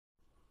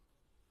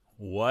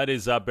What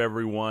is up,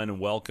 everyone?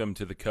 Welcome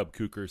to the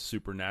Kuker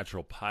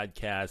Supernatural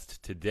Podcast.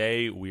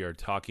 Today we are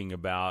talking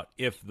about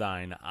if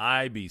thine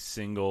eye be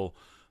single,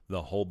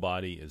 the whole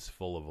body is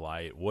full of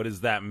light. What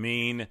does that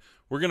mean?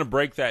 We're going to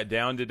break that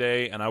down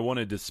today, and I want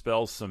to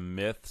dispel some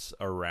myths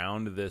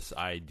around this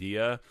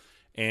idea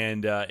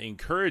and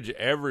encourage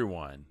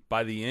everyone.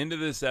 By the end of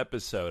this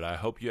episode, I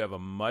hope you have a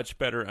much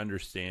better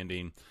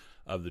understanding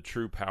of the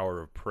true power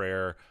of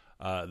prayer,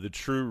 the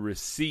true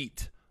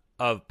receipt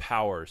of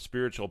power,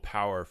 spiritual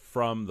power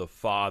from the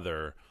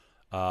Father.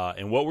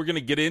 And what we're going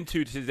to get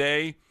into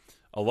today,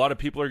 a lot of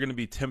people are going to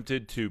be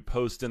tempted to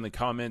post in the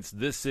comments,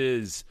 this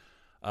is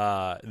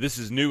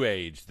New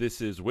Age,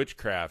 this is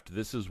witchcraft,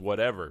 this is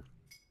whatever.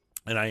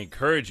 And I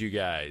encourage you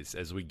guys,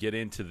 as we get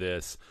into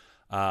this,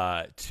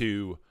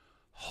 to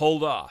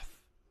hold off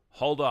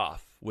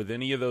with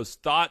any of those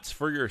thoughts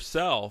for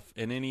yourself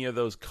and any of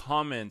those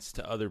comments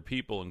to other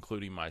people,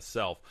 including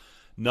myself.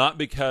 Not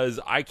because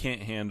I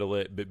can't handle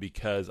it, but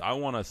because I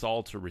want us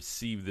all to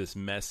receive this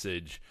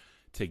message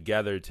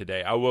together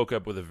today. I woke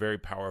up with a very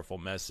powerful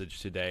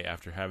message today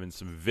after having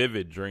some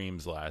vivid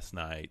dreams last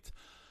night.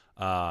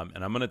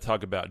 And I'm going to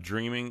talk about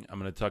dreaming. I'm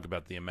going to talk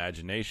about the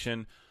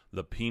imagination,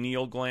 the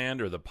pineal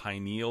gland or the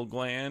pineal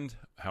gland,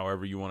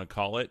 however you want to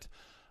call it.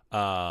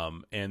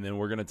 And then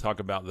we're going to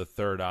talk about the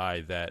third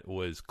eye that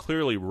was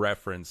clearly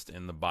referenced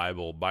in the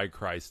Bible by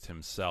Christ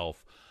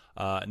himself.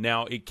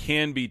 Now, it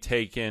can be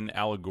taken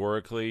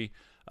allegorically.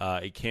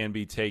 It can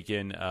be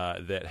taken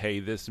that, hey,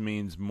 this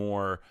means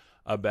more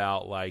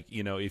about, like,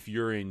 you know, if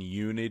you're in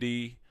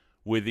unity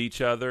with each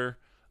other.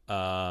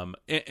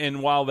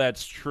 And while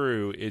that's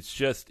true, it's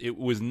just, it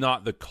was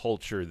not the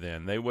culture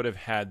then. They would have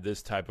had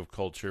this type of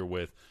culture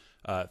with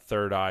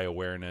third eye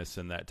awareness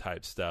and that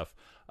type stuff.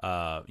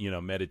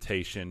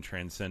 Meditation,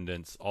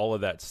 transcendence, all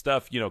of that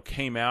stuff,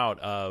 came out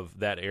of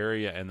that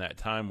area and that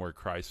time where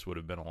Christ would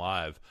have been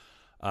alive.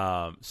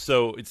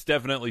 So it's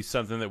definitely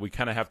something that we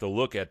kind of have to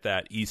look at,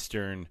 that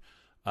Eastern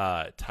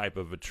type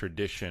of a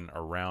tradition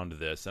around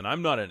this. And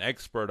I'm not an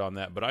expert on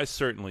that, but I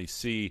certainly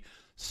see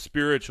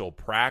spiritual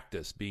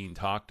practice being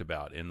talked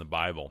about in the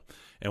Bible.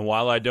 And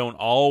while I don't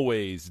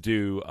always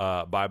do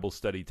Bible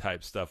study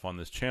type stuff on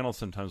this channel,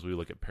 sometimes we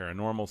look at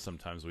paranormal,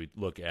 sometimes we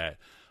look at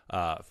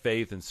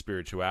faith and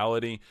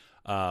spirituality.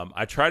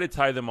 I try to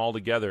tie them all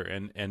together,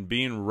 and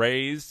being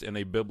raised in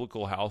a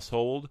biblical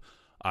household,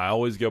 I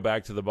always go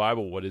back to the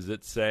Bible. What does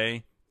it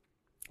say?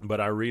 But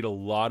I read a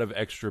lot of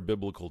extra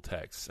biblical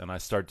texts, and I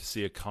start to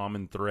see a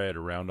common thread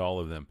around all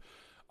of them.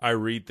 I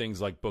read things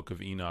like Book of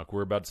Enoch.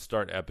 We're about to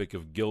start Epic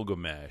of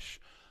Gilgamesh.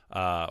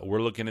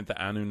 We're looking at the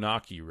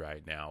Anunnaki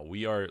right now.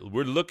 We're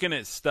looking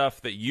at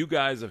stuff that you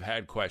guys have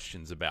had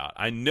questions about.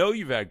 I know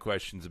you've had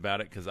questions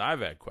about it because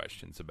I've had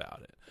questions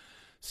about it.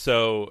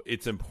 So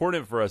it's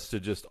important for us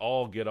to just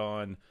all get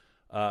on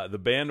the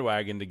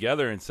bandwagon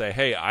together and say,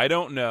 hey, I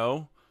don't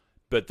know,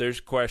 but there's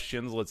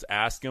questions. Let's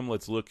ask them.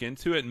 Let's look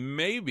into it.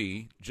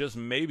 Maybe, just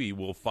maybe,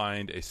 we'll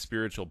find a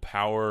spiritual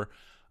power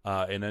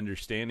and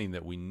understanding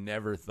that we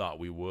never thought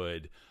we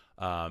would,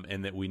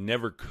 and that we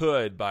never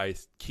could by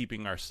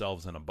keeping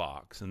ourselves in a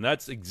box. And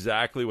that's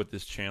exactly what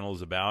this channel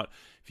is about.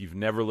 If you've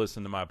never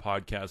listened to my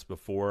podcast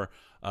before,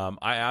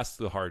 I ask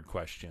the hard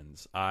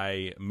questions.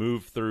 I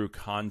move through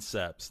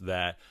concepts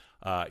that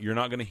you're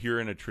not going to hear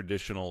in a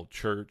traditional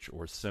church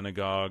or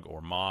synagogue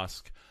or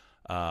mosque,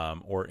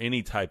 or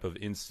any type of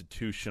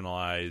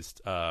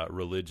institutionalized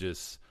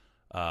religious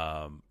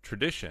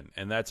tradition.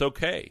 And that's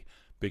okay,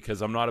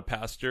 because I'm not a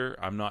pastor.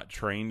 I'm not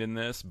trained in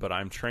this, but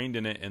I'm trained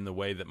in it in the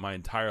way that my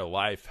entire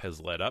life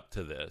has led up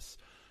to this.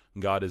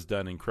 God has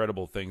done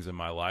incredible things in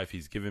my life.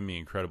 He's given me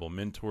incredible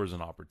mentors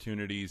and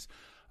opportunities.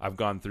 I've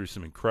gone through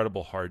some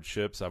incredible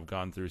hardships. I've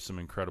gone through some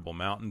incredible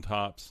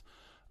mountaintops.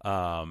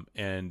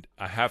 And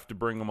I have to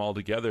bring them all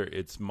together.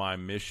 It's my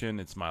mission.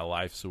 It's my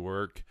life's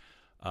work.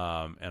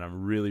 And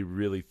I'm really,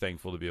 really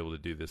thankful to be able to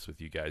do this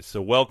with you guys.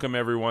 So welcome,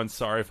 everyone.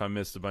 Sorry if I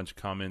missed a bunch of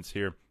comments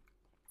here.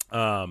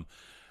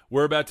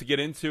 We're about to get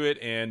into it,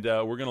 and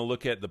we're going to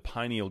look at the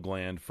pineal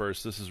gland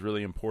first. This is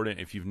really important.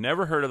 If you've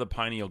never heard of the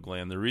pineal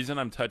gland, the reason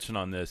I'm touching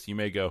on this, you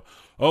may go,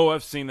 oh,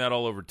 I've seen that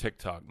all over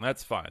TikTok.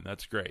 That's fine.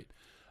 That's great.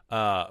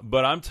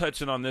 But I'm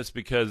touching on this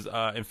because,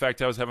 in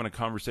fact, I was having a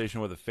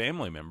conversation with a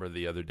family member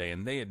the other day,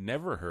 and they had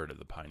never heard of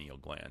the pineal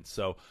gland.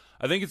 So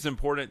I think it's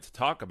important to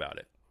talk about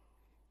it.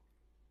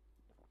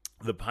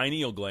 The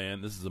pineal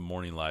gland, this is a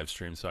morning live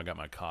stream, so I got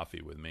my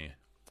coffee with me.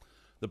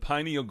 The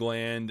pineal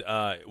gland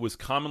was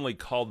commonly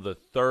called the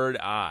third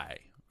eye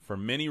for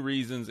many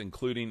reasons,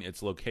 including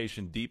its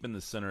location deep in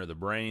the center of the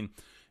brain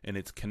and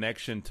its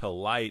connection to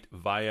light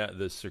via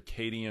the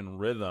circadian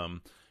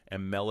rhythm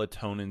and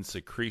melatonin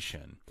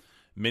secretion.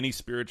 Many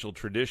spiritual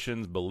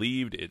traditions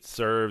believed it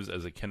serves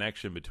as a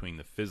connection between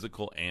the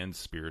physical and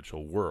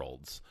spiritual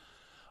worlds.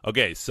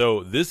 Okay,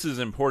 so this is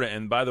important,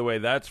 and by the way,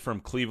 that's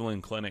from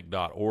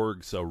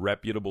clevelandclinic.org, so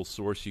reputable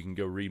source. You can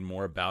go read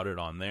more about it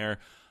on there.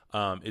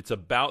 It's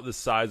about the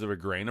size of a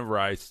grain of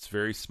rice. It's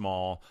very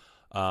small,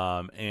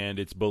 and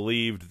it's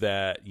believed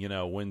that,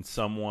 when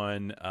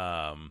someone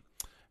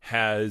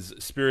has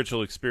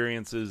spiritual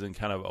experiences and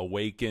kind of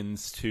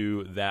awakens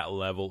to that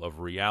level of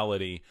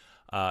reality,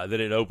 that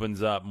it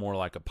opens up more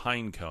like a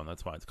pine cone.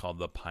 That's why it's called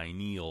the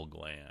pineal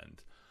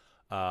gland.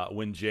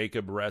 When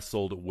Jacob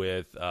wrestled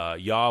with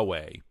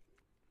Yahweh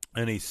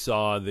and he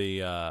saw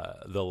the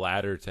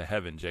ladder to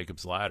heaven,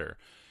 Jacob's ladder,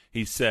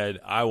 he said,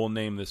 "I will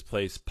name this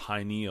place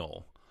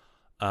Pineal."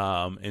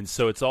 And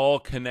so it's all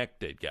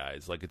connected,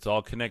 guys. Like, it's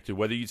all connected.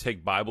 Whether you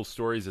take Bible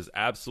stories as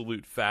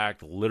absolute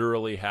fact,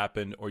 literally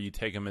happened, or you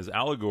take them as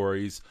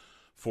allegories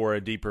for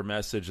a deeper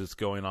message that's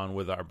going on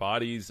with our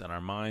bodies and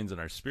our minds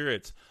and our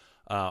spirits.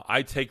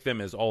 I take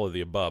them as all of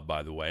the above,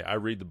 by the way. I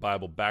read the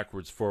Bible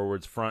backwards,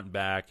 forwards, front,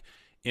 back,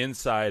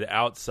 inside,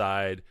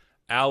 outside,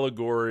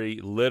 allegory,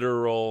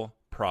 literal,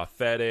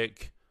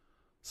 prophetic,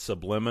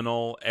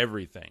 subliminal,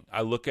 everything.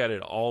 I look at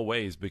it all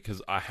ways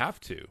because I have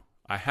to.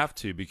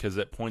 Because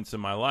at points in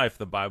my life,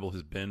 the Bible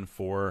has been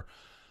for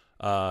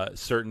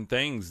certain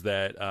things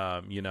that,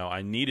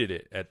 I needed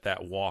it at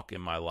that walk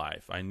in my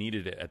life. I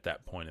needed it at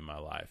that point in my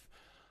life.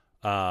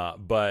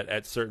 But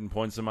at certain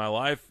points in my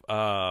life,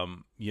 I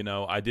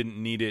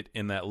didn't need it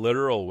in that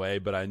literal way,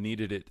 but I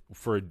needed it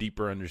for a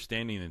deeper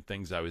understanding of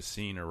things I was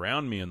seeing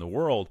around me in the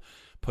world,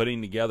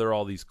 putting together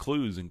all these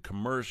clues and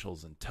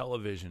commercials and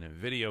television and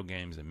video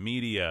games and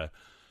media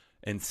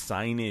and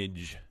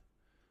signage.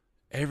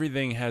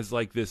 Everything has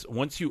like this.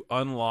 Once you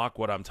unlock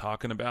what I'm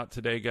talking about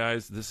today,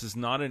 guys, this is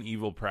not an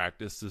evil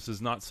practice. This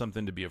is not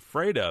something to be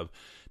afraid of.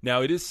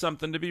 Now, it is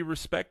something to be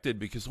respected,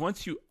 because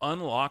once you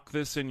unlock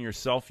this in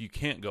yourself, you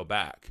can't go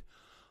back.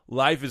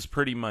 Life is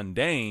pretty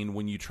mundane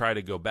when you try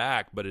to go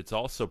back, but it's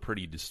also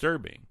pretty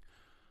disturbing.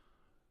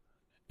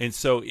 And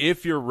so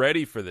if you're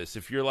ready for this,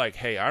 if you're like,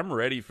 hey, I'm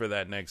ready for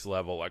that next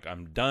level, like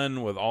I'm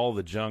done with all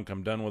the junk,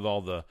 I'm done with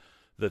all the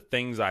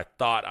things I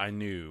thought I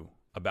knew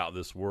about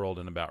this world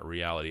and about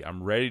reality.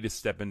 I'm ready to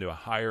step into a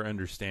higher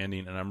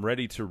understanding, and I'm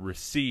ready to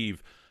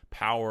receive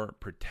power,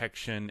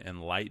 protection,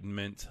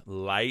 enlightenment,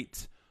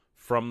 light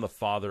from the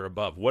Father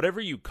above, whatever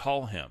you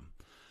call him.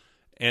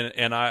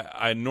 And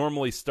I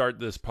normally start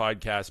this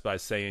podcast by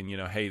saying,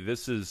 hey,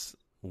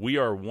 we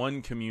are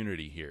one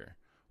community here.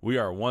 We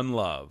are one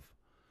love.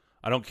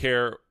 I don't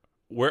care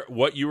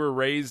what you were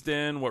raised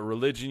in, what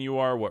religion you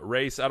are, what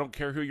race. I don't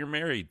care who you're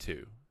married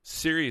to.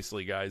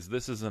 Seriously, guys,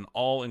 this is an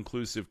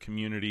all-inclusive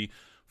community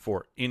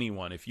for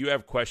anyone. If you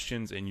have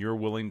questions and you're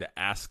willing to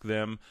ask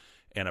them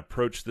and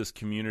approach this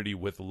community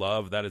with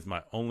love, that is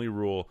my only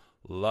rule.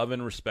 Love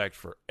and respect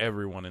for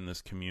everyone in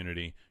this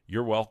community.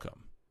 You're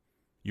welcome.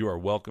 You are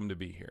welcome to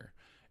be here.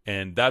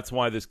 And that's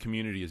why this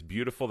community is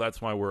beautiful.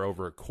 That's why we're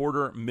over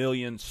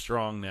 250,000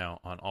 strong now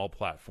on all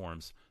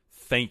platforms.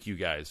 Thank you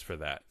guys for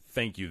that.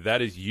 Thank you.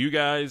 That is you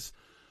guys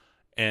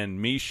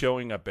and me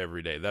showing up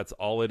every day. That's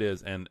all it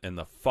is. And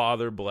the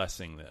Father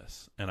blessing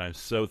this. And I'm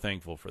so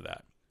thankful for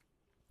that.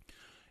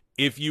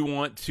 If you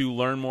want to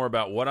learn more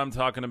about what I'm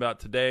talking about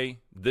today,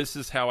 this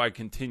is how I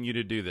continue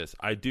to do this.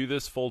 I do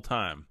this full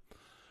time.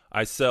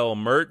 I sell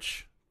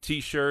merch,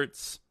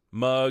 t-shirts,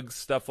 mugs,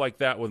 stuff like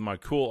that with my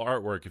cool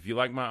artwork. If you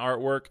like my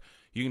artwork,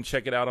 you can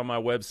check it out on my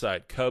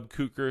website,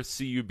 Kuker,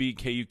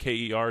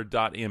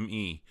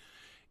 CUBKUKER.me.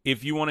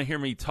 If you want to hear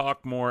me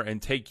talk more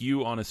and take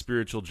you on a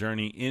spiritual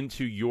journey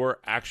into your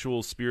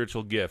actual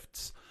spiritual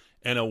gifts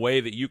in a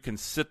way that you can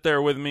sit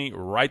there with me,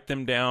 write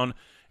them down,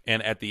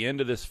 and at the end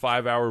of this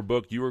 5-hour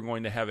book, you are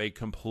going to have a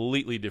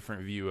completely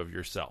different view of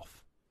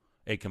yourself,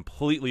 a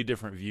completely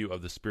different view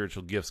of the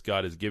spiritual gifts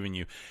God has given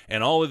you.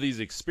 And all of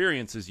these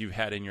experiences you've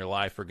had in your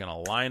life are going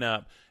to line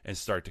up and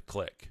start to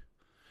click.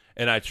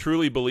 And I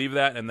truly believe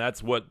that, and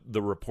that's what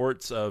the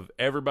reports of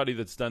everybody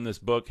that's done this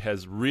book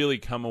has really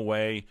come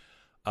away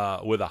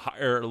with a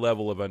higher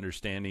level of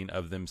understanding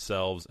of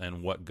themselves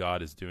and what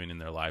God is doing in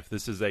their life.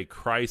 This is a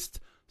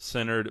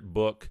Christ-centered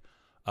book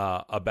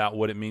about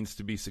what it means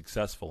to be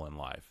successful in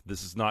life.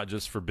 This is not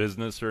just for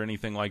business or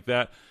anything like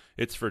that.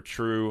 It's for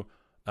true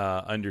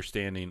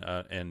understanding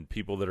and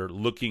people that are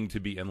looking to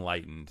be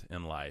enlightened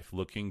in life,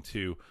 looking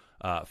to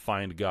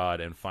find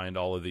God and find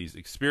all of these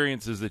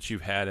experiences that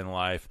you've had in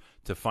life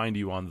to find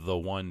you on the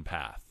one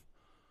path.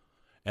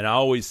 And I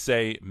always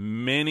say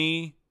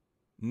many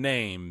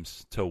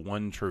names to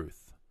one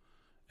truth.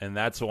 And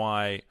that's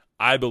why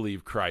I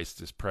believe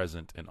Christ is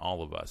present in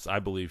all of us. I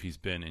believe he's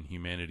been in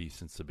humanity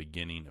since the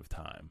beginning of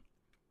time.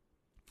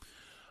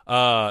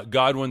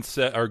 Goodwin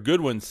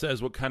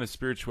says, what kind of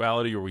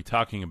spirituality are we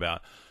talking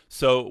about?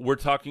 So we're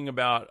talking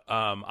about,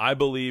 I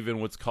believe in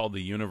what's called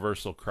the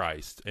universal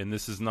Christ. And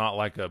this is not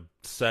like a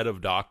set of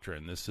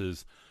doctrine. This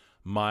is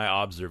my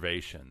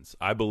observations.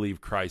 I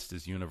believe Christ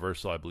is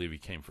universal. I believe he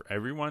came for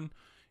everyone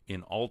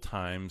in all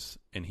times,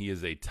 and he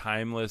is a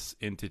timeless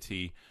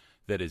entity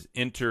that has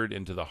entered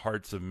into the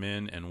hearts of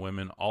men and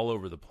women all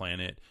over the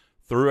planet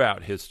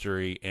throughout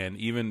history, and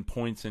even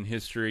points in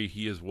history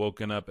he is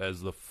woken up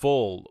as the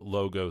full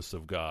logos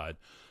of God,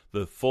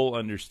 the full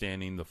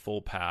understanding, the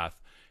full path,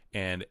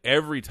 and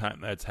every time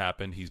that's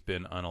happened, he's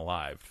been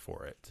unalived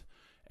for it.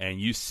 And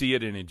you see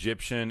it in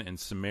Egyptian and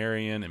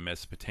Sumerian and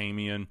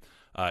Mesopotamian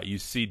You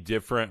see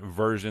different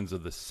versions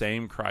of the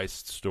same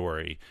Christ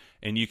story,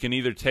 and you can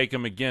either take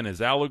them again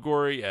as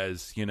allegory,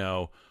 as,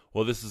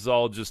 well, this is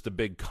all just a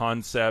big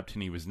concept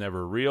and he was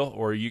never real,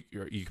 or you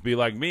could be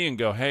like me and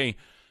go, hey,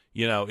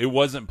 it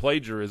wasn't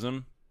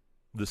plagiarism.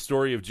 The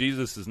story of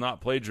Jesus is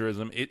not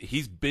plagiarism.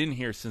 He's been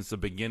here since the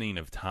beginning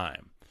of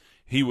time.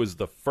 He was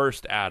the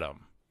first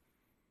Adam.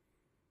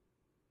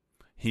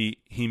 He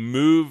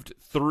moved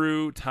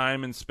through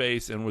time and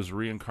space and was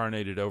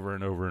reincarnated over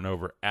and over and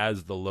over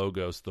as the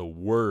Logos, the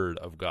Word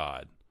of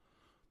God.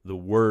 The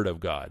Word of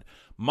God.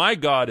 My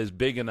God is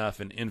big enough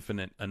and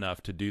infinite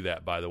enough to do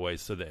that, by the way,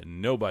 so that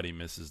nobody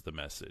misses the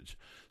message.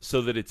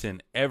 So that it's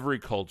in every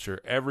culture,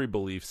 every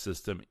belief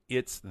system.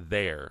 It's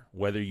there.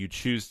 Whether you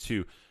choose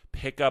to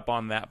pick up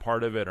on that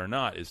part of it or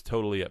not is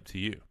totally up to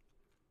you.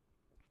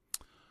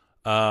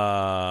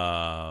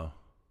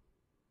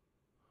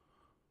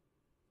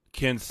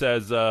 Ken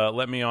says,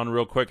 let me on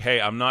real quick. Hey,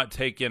 I'm not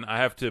taking, I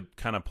have to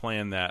kind of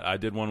plan that. I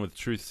did one with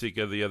Truth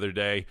Seeker the other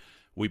day.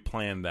 We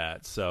planned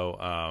that. So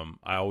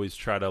I always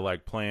try to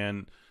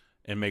plan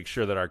and make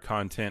sure that our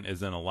content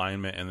is in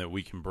alignment and that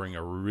we can bring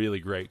a really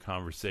great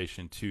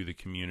conversation to the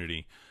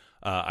community.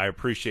 I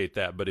appreciate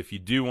that. But if you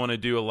do want to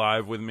do a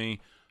live with me,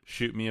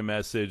 shoot me a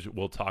message.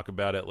 We'll talk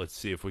about it. Let's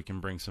see if we can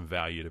bring some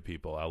value to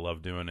people. I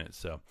love doing it.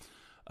 So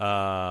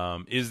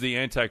is the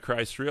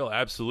Antichrist real?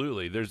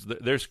 Absolutely.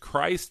 There's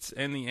Christs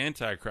and the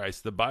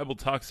Antichrist. The Bible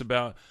talks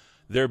about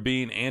there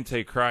being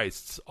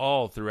Antichrists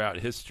all throughout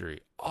history.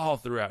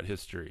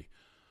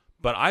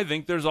 But I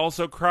think there's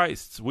also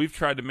Christs. We've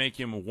tried to make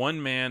him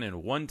one man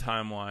in one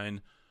timeline,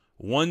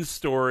 one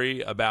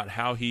story about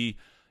how he,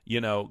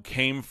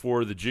 came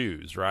for the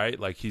Jews, right?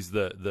 Like he's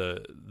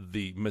the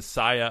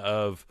Messiah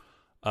of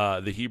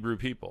the Hebrew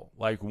people.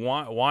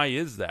 Why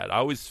is that? I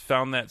always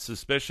found that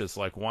suspicious.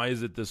 Why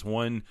is it this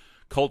one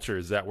culture?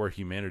 Is that where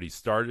humanity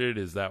started?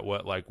 Is that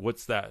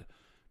what's that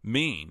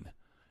mean?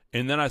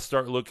 And then I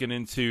start looking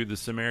into the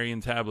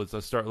Sumerian tablets. I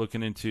start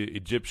looking into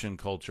Egyptian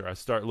culture. I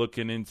start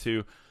looking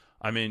into,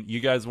 you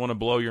guys want to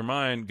blow your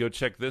mind, go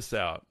check this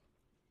out.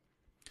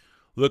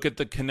 Look at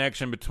the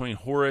connection between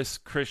Horus,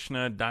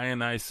 Krishna,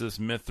 Dionysus,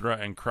 Mithra,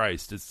 and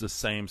Christ. It's the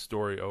same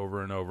story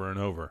over and over and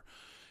over.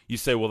 You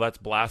say, well, that's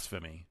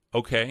blasphemy.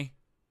 Okay.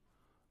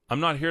 I'm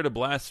not here to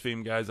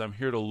blaspheme, guys. I'm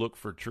here to look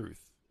for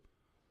truth.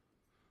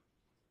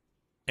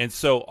 And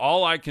so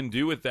all I can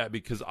do with that,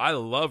 because I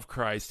love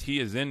Christ, he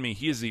is in me.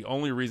 He is the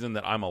only reason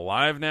that I'm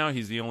alive now.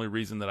 He's the only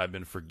reason that I've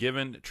been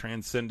forgiven,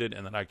 transcended,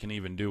 and that I can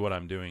even do what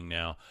I'm doing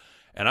now.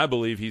 And I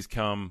believe he's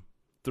come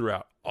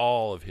throughout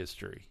all of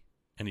history.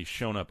 And he's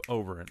shown up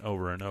over and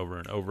over and over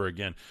and over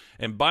again.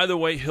 And by the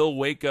way, he'll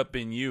wake up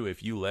in you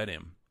if you let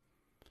him.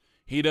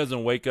 He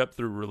doesn't wake up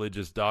through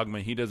religious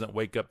dogma. He doesn't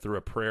wake up through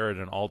a prayer at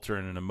an altar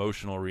and an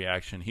emotional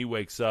reaction. He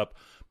wakes up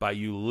by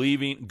you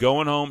leaving,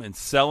 going home and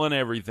selling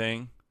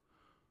everything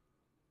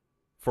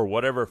for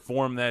whatever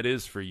form that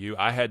is for you.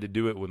 I had to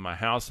do it with my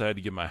house. I had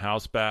to give my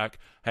house back.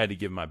 I had to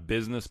give my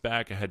business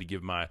back. I had to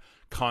give my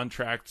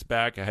contracts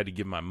back. I had to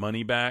give my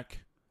money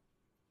back.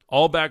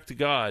 All back to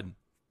God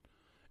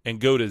and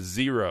go to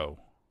zero.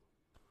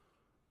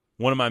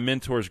 One of my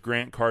mentors,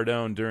 Grant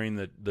Cardone, during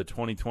the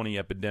 2020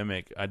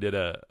 epidemic, I did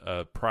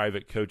a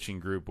private coaching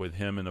group with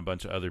him and a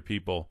bunch of other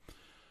people.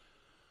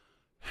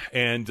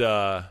 And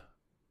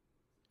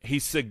he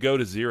said, go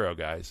to zero,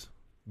 guys.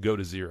 Go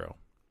to zero.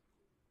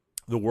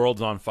 The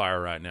world's on fire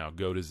right now.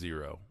 Go to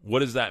zero. What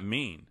does that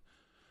mean?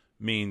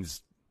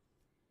 Means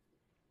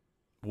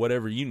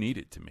whatever you need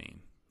it to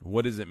mean.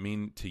 What does it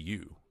mean to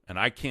you? And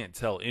I can't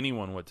tell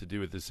anyone what to do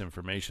with this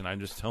information. I'm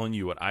just telling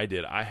you what I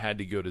did. I had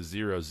to go to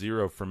zero.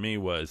 Zero for me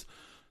was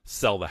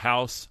sell the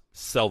house,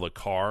 sell the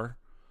car,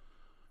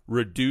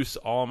 reduce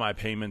all my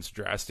payments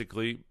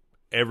drastically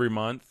every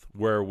month,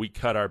 where we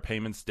cut our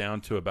payments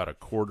down to about a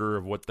quarter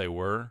of what they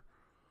were,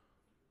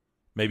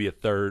 maybe a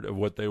third of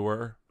what they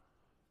were.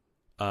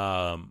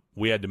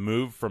 We had to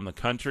move from the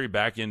country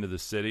back into the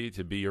city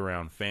to be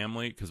around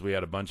family, because we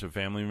had a bunch of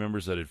family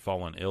members that had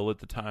fallen ill at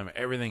the time.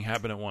 Everything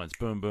happened at once.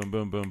 Boom, boom,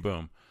 boom, boom,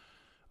 boom.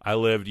 I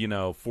lived,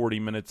 40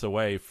 minutes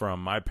away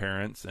from my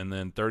parents and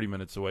then 30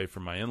 minutes away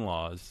from my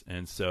in-laws.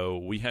 And so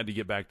we had to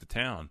get back to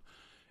town.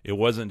 It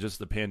wasn't just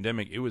the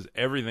pandemic. It was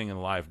everything in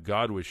life.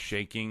 God was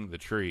shaking the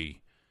tree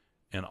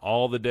and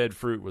all the dead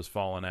fruit was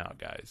falling out,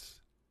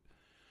 guys.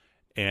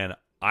 And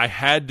I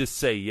had to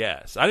say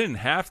yes. I didn't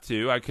have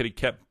to. I could have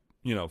kept,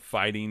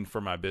 fighting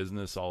for my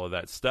business, all of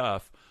that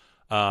stuff.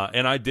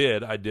 And I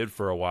did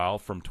for a while,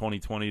 from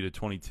 2020 to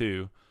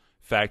 22.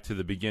 In fact, to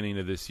the beginning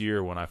of this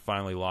year, when I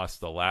finally lost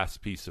the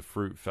last piece of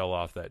fruit, fell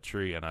off that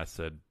tree, and I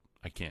said,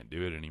 I can't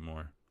do it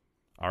anymore.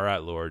 All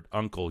right, Lord,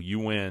 Uncle, you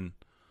win.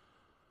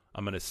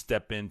 I'm going to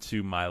step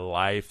into my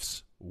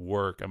life's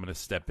work. I'm going to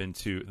step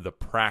into the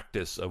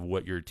practice of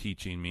what you're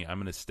teaching me. I'm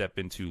going to step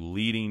into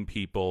leading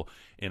people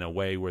in a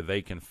way where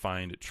they can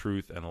find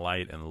truth and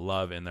light and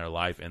love in their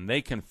life, and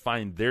they can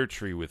find their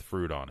tree with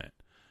fruit on it.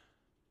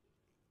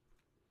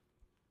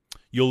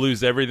 You'll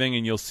lose everything,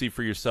 and you'll see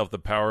for yourself the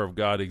power of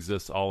God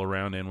exists all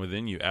around and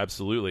within you.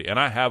 Absolutely. And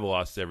I have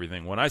lost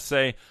everything. When I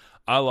say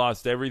I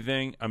lost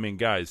everything. I mean,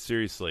 guys,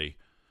 seriously,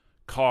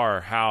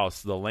 car,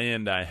 house, the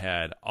land I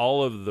had,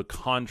 all of the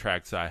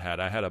contracts I had.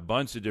 I had a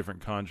bunch of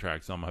different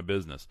contracts on my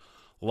business.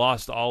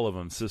 Lost all of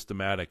them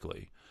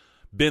systematically.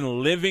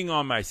 Been living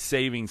on my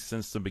savings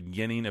since the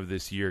beginning of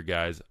this year,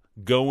 guys,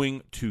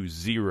 going to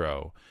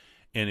zero.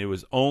 And it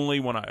was only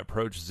when I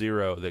approached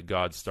zero that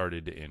God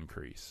started to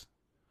increase.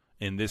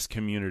 And this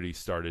community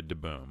started to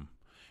boom.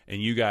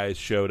 And you guys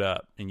showed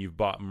up, and you've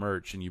bought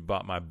merch, and you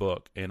bought my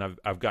book, and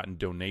I've gotten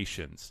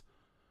donations.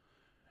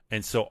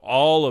 And so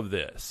all of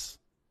this,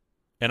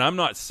 and I'm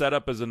not set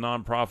up as a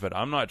nonprofit.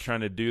 I'm not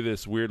trying to do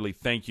this weirdly.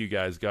 Thank you,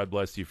 guys. God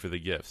bless you for the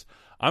gifts.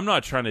 I'm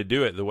not trying to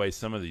do it the way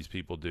some of these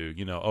people do.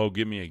 You know, oh,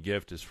 give me a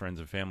gift as friends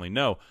and family.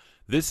 No,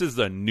 this is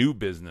a new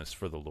business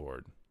for the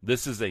Lord.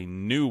 This is a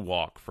new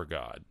walk for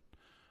God.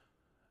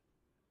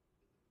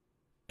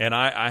 And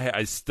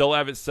I still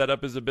have it set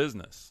up as a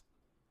business.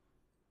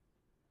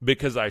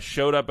 Because I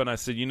showed up and I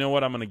said, you know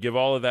what, I'm going to give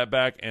all of that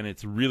back, and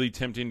it's really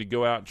tempting to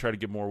go out and try to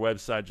get more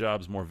website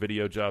jobs, more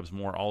video jobs,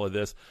 more all of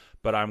this,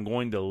 but I'm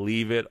going to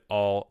leave it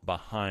all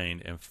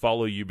behind and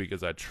follow you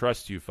because I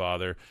trust you,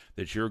 Father,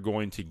 that you're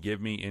going to give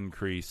me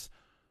increase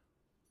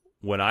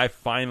when I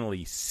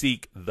finally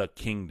seek the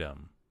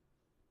kingdom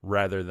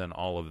rather than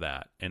all of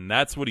that. And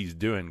that's what he's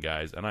doing,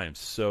 guys, and I am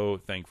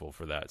so thankful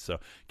for that. So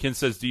Ken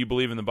says, do you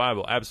believe in the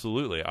Bible?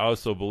 Absolutely. I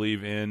also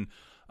believe in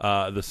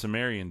the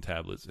Sumerian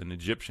tablets and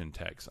Egyptian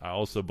texts. I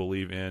also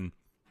believe in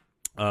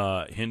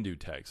Hindu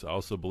texts. I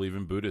also believe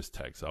in Buddhist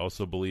texts. I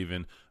also believe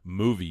in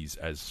movies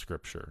as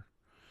scripture.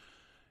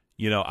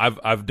 You know,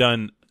 I've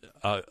done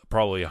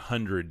probably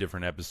 100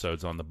 different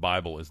episodes on the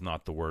Bible is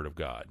not the Word of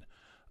God.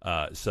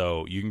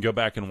 So you can go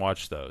back and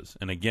watch those.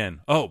 And again,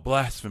 oh,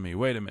 blasphemy.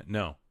 Wait a minute.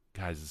 No,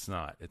 guys, it's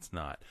not. It's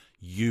not.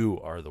 You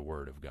are the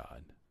Word of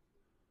God.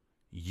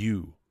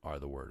 You are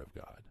the Word of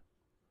God.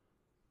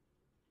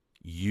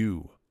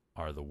 You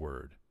are the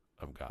Word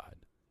of God.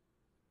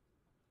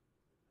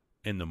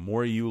 And the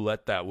more you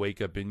let that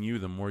wake up in you,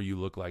 the more you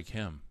look like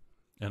him.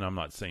 And I'm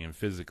not saying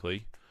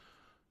physically.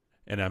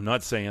 And I'm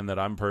not saying that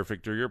I'm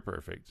perfect or you're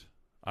perfect.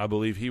 I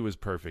believe he was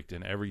perfect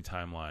in every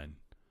timeline.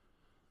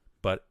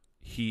 But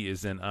he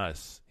is in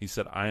us. He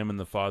said, I am in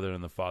the Father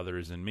and the Father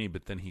is in me.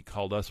 But then he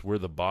called us, we're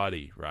the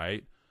body,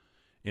 right?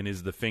 And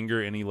is the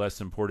finger any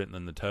less important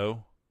than the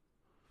toe?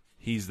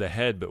 He's the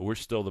head, but we're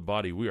still the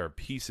body. We are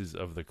pieces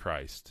of the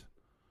Christ.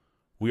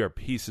 We are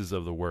pieces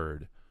of the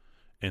Word.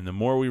 And the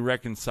more we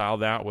reconcile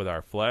that with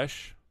our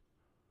flesh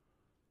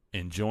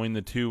and join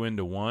the two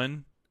into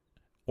one,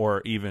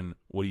 or even,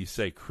 what do you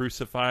say,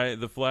 crucify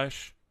the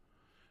flesh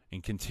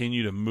and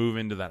continue to move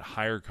into that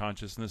higher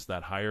consciousness,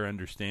 that higher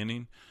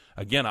understanding.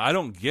 Again, I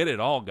don't get it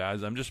all,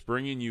 guys. I'm just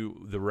bringing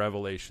you the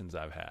revelations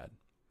I've had.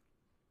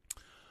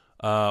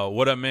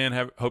 What up,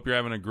 man? Hope you're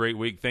having a great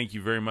week. Thank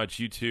you very much.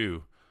 You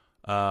too.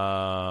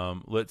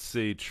 Let's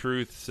see.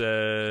 Truth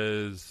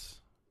says...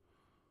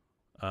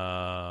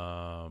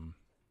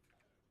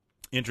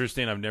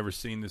 interesting. I've never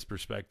seen this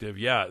perspective.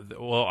 Yeah,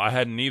 well, I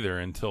hadn't either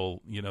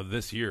until,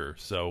 this year.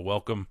 So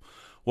welcome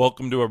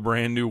to a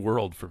brand new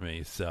world for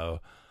me.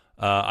 So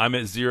I'm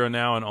at zero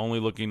now and only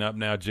looking up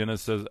now. Jenna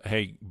says,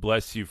 hey,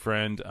 bless you,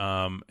 friend.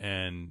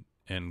 And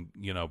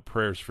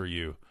prayers for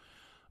you.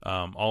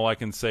 All I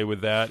can say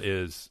with that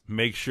is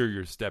make sure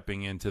you're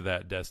stepping into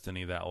that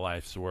destiny, that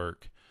life's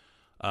work.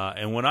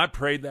 And when I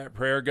prayed that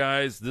prayer,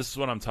 guys, this is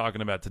what I'm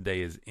talking about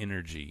today is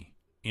energy.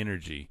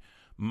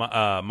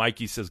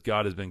 Mikey says,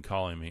 God has been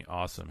calling me.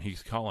 Awesome.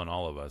 He's calling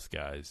all of us,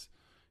 guys.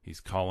 He's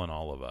calling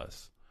all of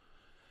us.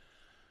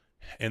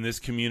 And this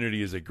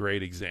community is a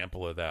great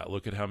example of that.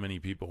 Look at how many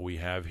people we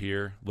have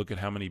here. Look at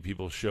how many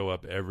people show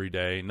up every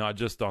day, not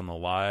just on the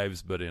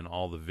lives, but in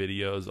all the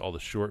videos, all the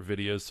short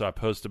videos. So I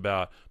post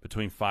about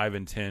between 5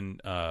 and 10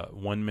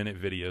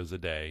 1-minute videos a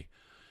day.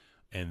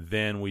 And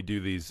then we do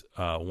these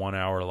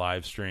 1-hour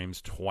live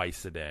streams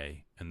twice a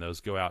day. And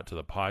those go out to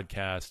the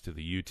podcast, to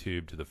the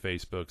YouTube, to the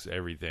Facebooks,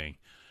 everything.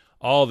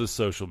 All the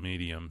social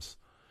mediums.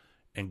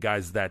 And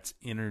guys, that's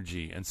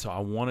energy. And so I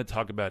want to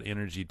talk about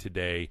energy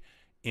today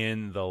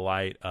in the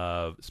light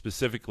of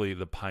specifically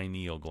the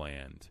pineal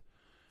gland.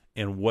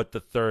 And what the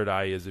third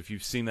eye is. If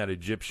you've seen that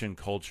Egyptian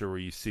culture where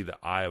you see the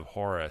eye of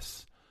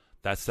Horus,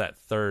 that's that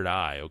third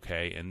eye,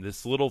 okay? And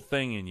this little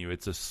thing in you,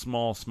 it's a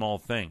small, small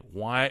thing.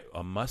 Why?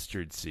 A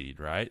mustard seed,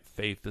 right?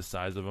 Faith the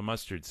size of a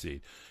mustard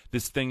seed.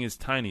 This thing is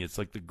tiny. It's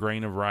like the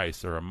grain of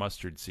rice or a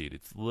mustard seed.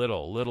 It's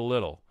little, little,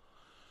 little.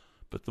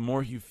 But the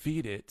more you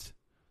feed it,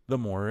 the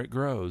more it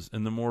grows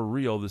and the more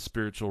real the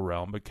spiritual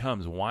realm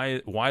becomes.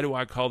 Why do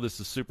I call this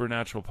a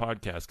supernatural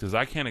podcast? Because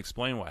I can't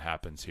explain what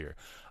happens here.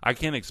 I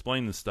can't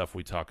explain the stuff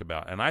we talk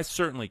about. And I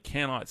certainly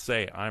cannot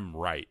say I'm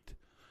right.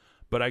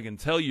 But I can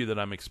tell you that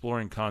I'm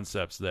exploring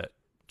concepts that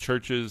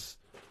churches,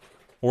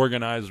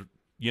 organized,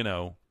 they're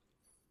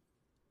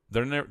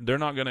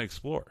not going to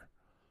explore.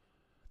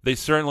 They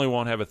certainly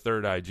won't have a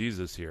third eye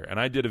Jesus here. And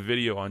I did a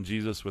video on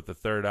Jesus with the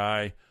third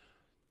eye,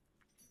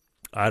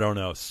 I don't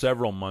know,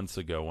 several months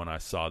ago when I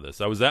saw this.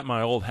 I was at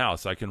my old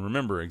house. I can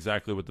remember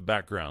exactly what the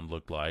background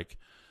looked like.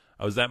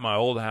 I was at my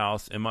old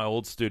house in my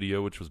old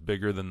studio, which was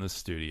bigger than this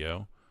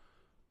studio.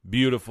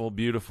 Beautiful,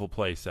 beautiful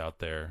place out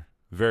there.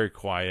 Very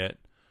quiet.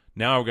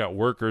 Now I've got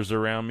workers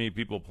around me,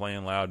 people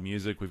playing loud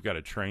music. We've got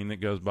a train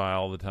that goes by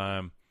all the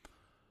time.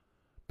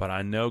 But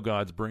I know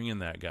God's bringing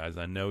that, guys.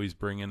 I know he's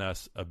bringing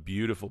us a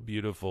beautiful,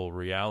 beautiful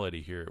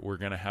reality here. We're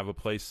going to have a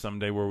place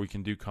someday where we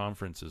can do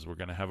conferences. We're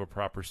going to have a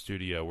proper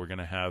studio. We're going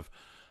to have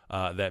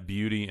that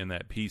beauty and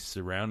that peace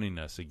surrounding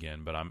us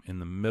again. But I'm in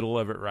the middle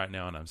of it right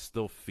now, and I'm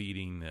still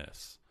feeding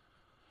this.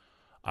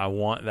 I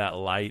want that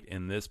light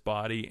in this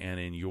body and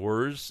in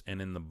yours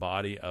and in the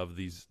body of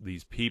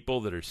these people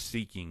that are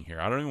seeking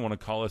here. I don't even want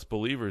to call us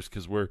believers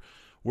because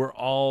we're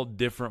all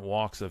different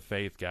walks of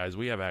faith, guys.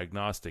 We have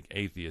agnostic,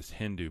 atheist,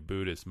 Hindu,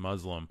 Buddhist,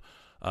 Muslim.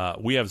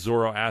 We have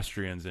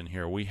Zoroastrians in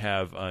here. We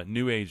have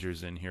New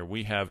Agers in here.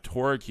 We have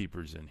Torah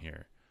keepers in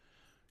here.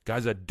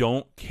 Guys, I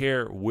don't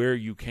care where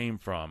you came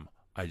from.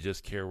 I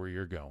just care where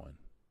you're going.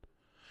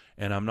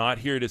 And I'm not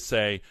here to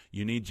say,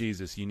 you need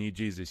Jesus, you need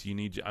Jesus,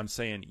 I'm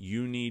saying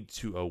you need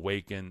to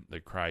awaken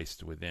the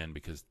Christ within,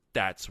 because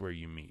that's where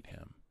you meet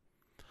him.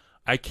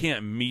 I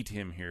can't meet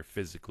him here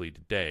physically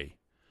today,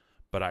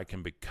 but I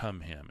can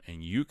become him,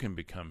 and you can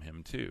become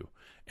him too.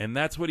 And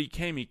that's what he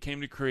came. He came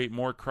to create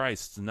more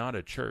Christs, not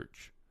a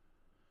church.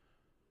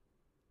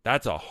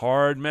 That's a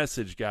hard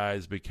message,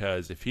 guys,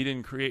 because if he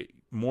didn't create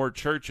more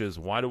churches,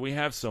 why do we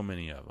have so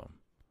many of them?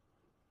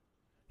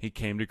 He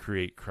came to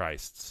create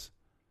Christs.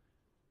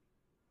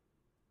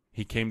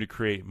 He came to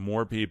create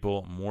more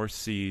people, more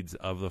seeds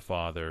of the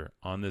Father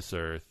on this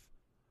earth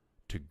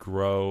to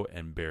grow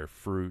and bear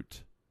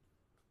fruit.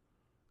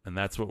 And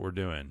that's what we're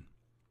doing.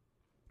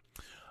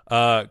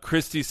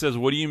 Christy says,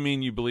 what do you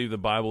mean you believe the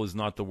Bible is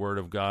not the Word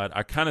of God?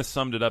 I kind of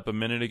summed it up a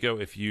minute ago.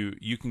 If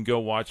you can go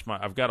watch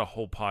I've got a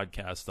whole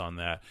podcast on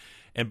that.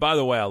 And by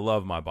the way, I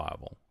love my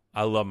Bible.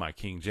 I love my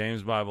King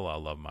James Bible. I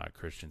love my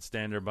Christian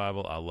Standard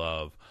Bible. I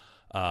love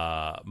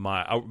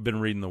I've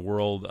been reading the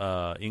World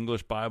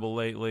English Bible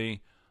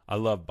lately. I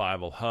love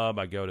Bible Hub.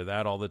 I go to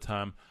that all the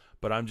time.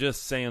 But I'm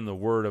just saying the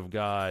Word of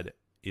God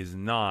is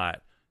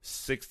not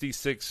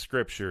 66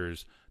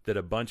 scriptures that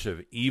a bunch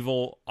of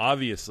evil,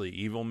 obviously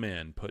evil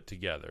men put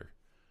together.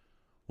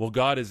 Well,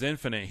 God is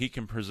infinite. He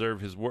can preserve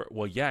his word.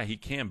 Well, yeah, he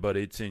can, but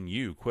it's in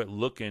you. Quit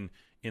looking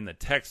in the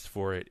text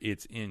for it.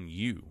 It's in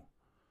you.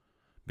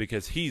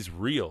 Because he's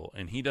real,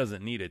 and he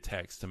doesn't need a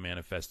text to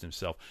manifest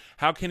himself.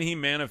 How can he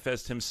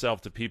manifest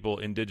himself to people,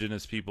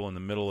 indigenous people in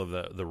the middle of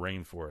the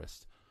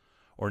rainforest?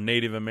 Or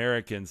Native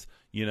Americans,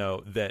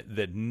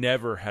 that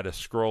never had a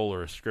scroll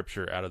or a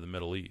scripture out of the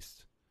Middle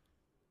East?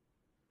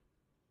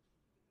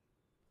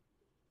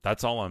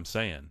 That's all I'm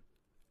saying.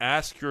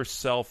 Ask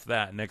yourself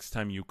that next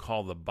time you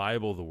call the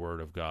Bible the Word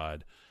of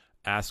God.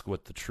 Ask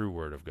what the true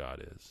Word of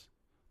God is.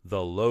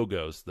 The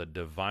Logos, the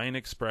divine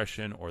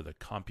expression or the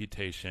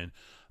computation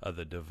of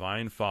the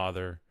divine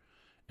Father,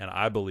 and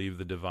I believe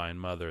the divine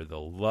Mother,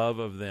 the love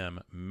of them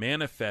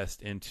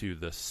manifest into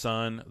the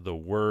Son, the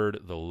Word,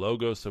 the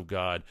Logos of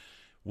God,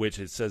 which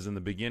it says in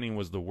the beginning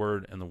was the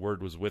Word, and the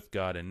Word was with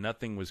God, and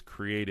nothing was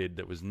created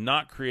that was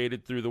not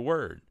created through the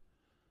Word.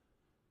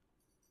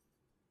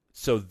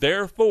 So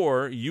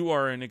therefore, you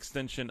are an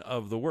extension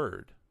of the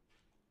Word.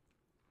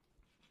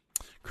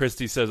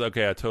 Christy says,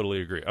 okay, I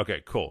totally agree.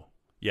 Okay, cool.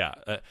 Yeah,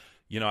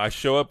 I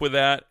show up with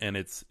that, and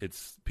it's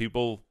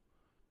people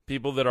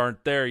that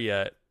aren't there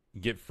yet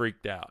get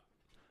freaked out.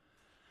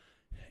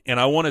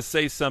 And I want to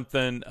say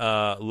something,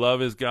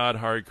 love is God,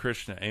 Hare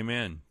Krishna,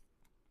 amen.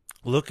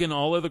 Look in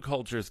all of the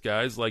cultures,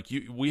 guys. Like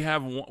we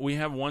have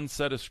one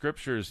set of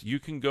scriptures. You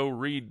can go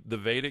read the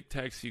Vedic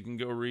text. You can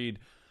go read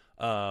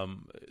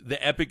the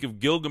Epic of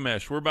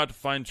Gilgamesh. We're about to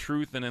find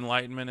truth and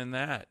enlightenment in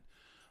that.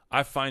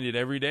 I find it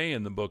every day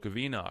in the book of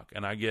Enoch.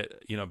 And I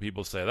get,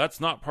 people say, that's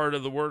not part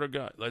of the Word of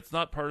God. That's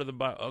not part of the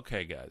Bible.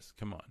 Okay, guys,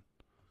 come on.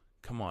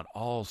 Come on.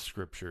 All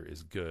scripture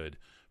is good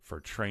for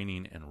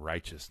training in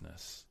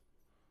righteousness.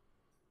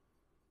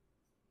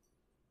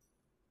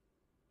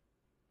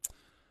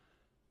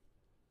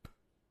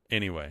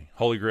 Anyway,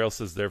 Holy Grail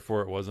says,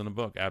 therefore it wasn't a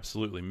book.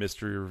 Absolutely.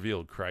 Mystery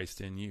revealed, Christ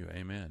in you.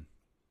 Amen.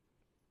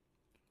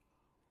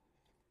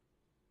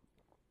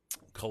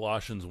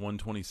 Colossians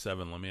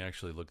 1:27. Let me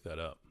actually look that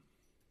up.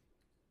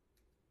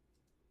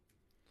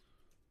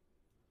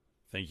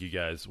 Thank you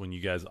guys. When you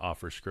guys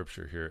offer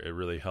scripture here, it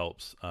really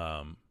helps.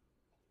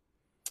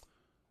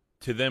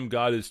 To them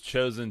God has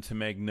chosen to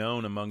make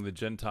known among the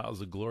Gentiles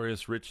the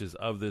glorious riches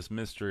of this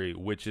mystery,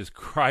 which is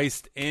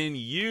Christ in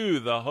you,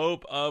 the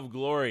hope of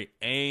glory.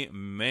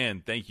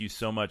 Amen. Thank you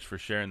so much for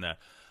sharing that.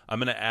 I'm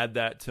going to add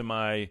that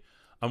to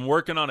I'm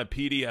working on a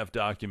PDF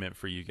document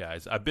for you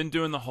guys. I've been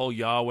doing the whole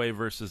Yahweh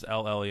versus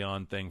El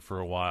Elyon thing for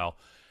a while.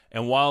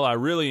 And while I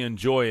really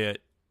enjoy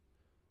it,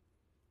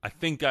 I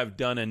think I've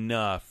done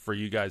enough for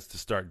you guys to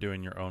start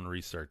doing your own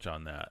research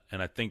on that. And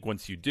I think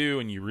once you do,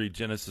 and you read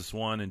Genesis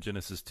 1 and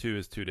Genesis 2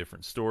 as two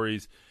different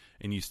stories,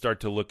 and you start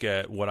to look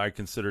at what I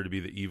consider to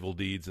be the evil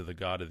deeds of the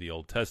God of the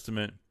Old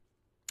Testament,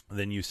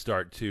 then you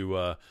start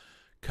to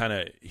kind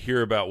of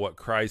hear about what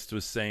Christ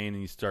was saying,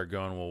 and you start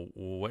going, well,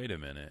 wait a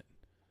minute.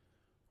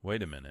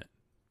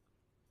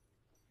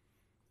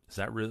 is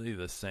that really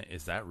the same?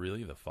 Is that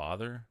really the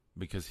Father?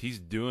 Because he's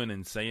doing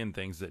and saying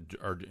things that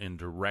are in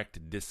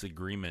direct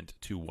disagreement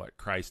to what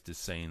Christ is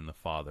saying the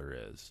Father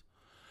is.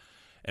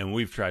 And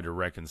we've tried to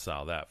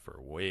reconcile that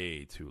for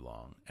way too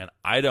long. And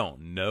I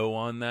don't know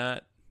on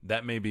that.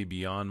 That may be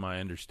beyond my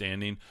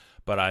understanding,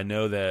 but I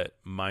know that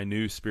my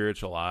new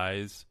spiritual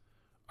eyes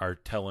are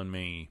telling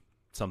me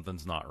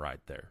something's not right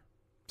there.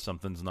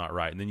 Something's not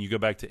right. And then you go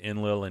back to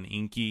Enlil and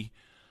Enki,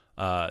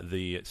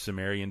 the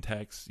Sumerian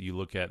texts. You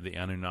look at the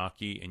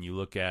Anunnaki, and you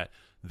look at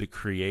the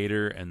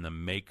creator and the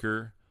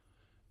maker,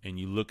 and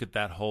you look at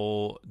that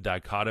whole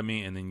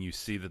dichotomy, and then you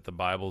see that the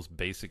Bible's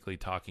basically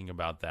talking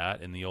about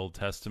that in the Old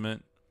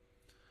Testament.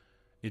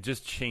 It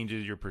just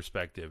changes your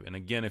perspective. And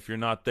again, if you're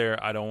not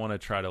there, I don't want to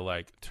try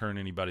to turn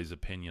anybody's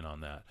opinion on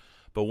that.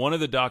 But one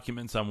of the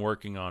documents I'm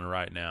working on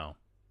right now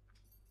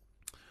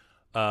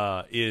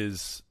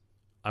is,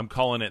 I'm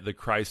calling it the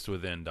Christ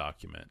Within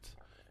document.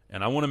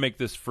 And I want to make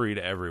this free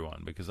to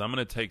everyone, because I'm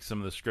going to take some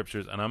of the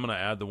scriptures and I'm going to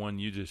add the one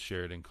you just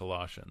shared in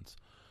Colossians.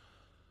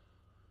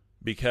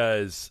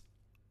 Because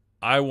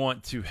I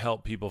want to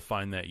help people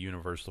find that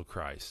universal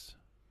Christ.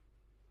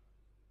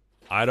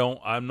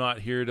 I'm not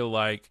here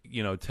to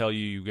tell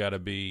you got to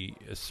be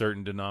a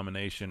certain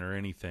denomination or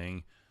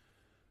anything,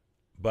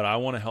 but I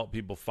want to help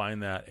people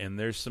find that. And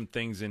there's some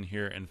things in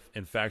here. And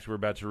in fact, we're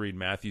about to read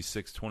Matthew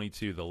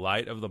 6:22. The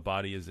light of the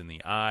body is in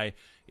the eye.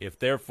 If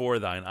therefore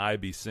thine eye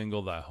be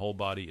single, thy whole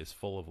body is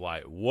full of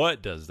light.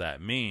 What does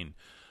that mean?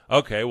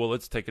 Okay, well,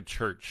 let's take a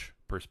church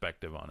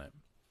perspective on it.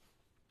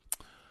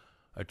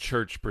 A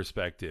church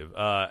perspective.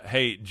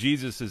 Hey,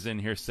 Jesus is in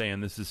here saying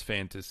this is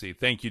fantasy.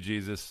 Thank you,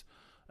 Jesus.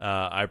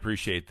 I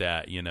appreciate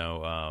that,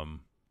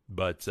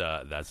 but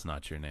that's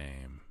not your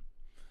name.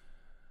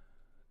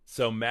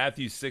 So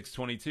Matthew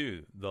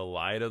 6:22, the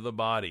light of the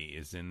body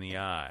is in the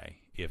eye.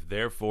 If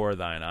therefore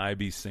thine eye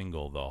be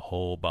single, the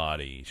whole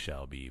body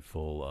shall be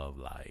full of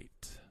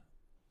light.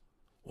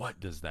 What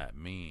does that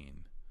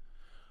mean?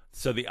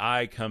 So the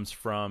eye comes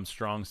from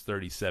Strong's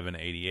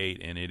 3788,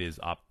 and it is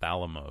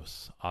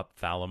ophthalmos.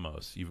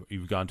 Ophthalmos.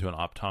 You've gone to an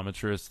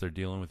optometrist. They're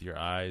dealing with your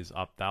eyes.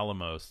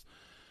 Ophthalmos.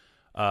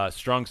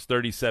 Strong's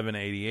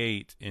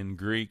 3788 in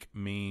Greek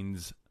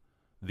means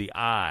the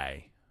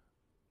eye,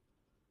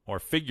 or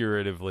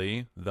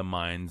figuratively, the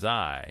mind's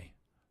eye.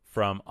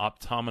 From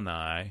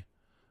optomai,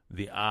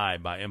 the eye,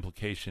 by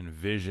implication,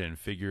 vision,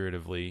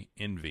 figuratively,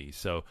 envy.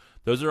 So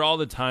those are all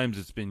the times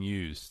it's been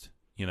used,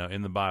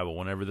 in the Bible.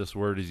 Whenever this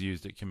word is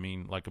used, it can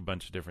mean a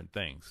bunch of different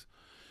things.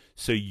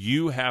 So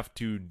you have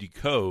to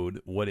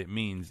decode what it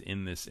means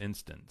in this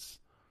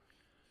instance.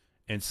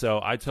 And so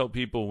I tell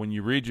people, when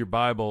you read your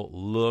Bible,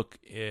 look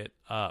it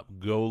up.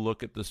 Go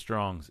look at the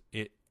Strongs.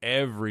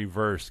 Every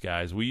verse,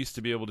 guys. We used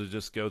to be able to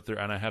just go through,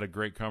 and I had a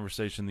great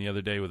conversation the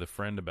other day with a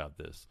friend about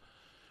this.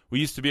 We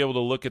used to be able to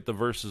look at the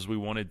verses we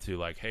wanted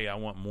to, hey, I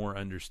want more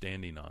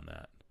understanding on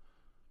that.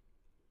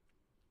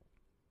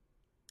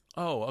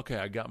 Oh, okay,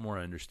 I got more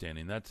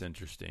understanding. That's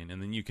interesting. And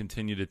then you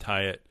continue to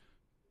tie it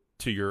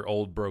to your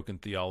old broken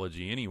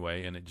theology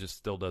anyway, and it just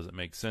still doesn't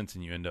make sense,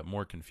 and you end up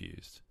more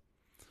confused.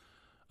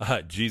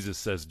 Jesus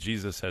says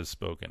Jesus has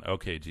spoken.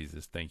 Okay,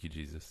 Jesus. Thank you,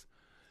 Jesus.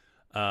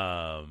 We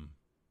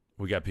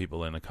got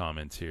people in the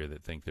comments here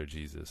that think they're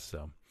Jesus.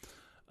 So,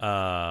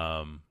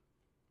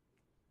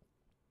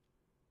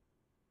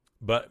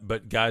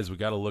 but guys, we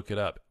got to look it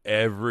up.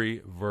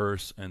 Every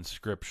verse in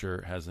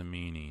Scripture has a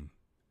meaning.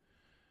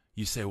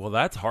 You say, well,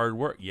 that's hard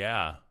work.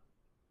 Yeah.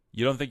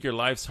 You don't think your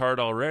life's hard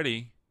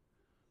already?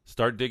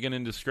 Start digging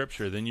into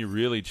Scripture. Then you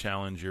really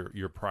challenge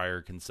your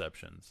prior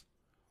conceptions.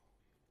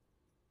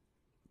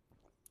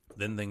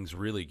 Then things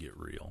really get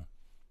real.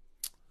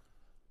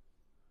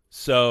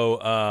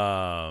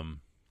 So,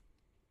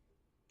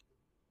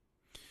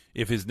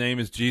 if his name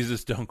is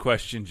Jesus, don't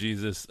question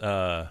Jesus.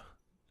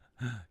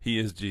 He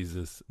is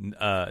Jesus.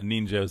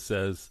 Ninjo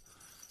says,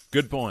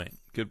 good point.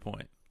 Good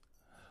point.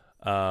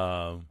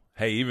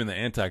 Hey, even the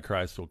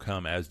Antichrist will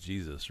come as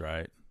Jesus,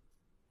 right?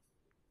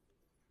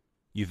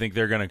 You think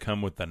they're going to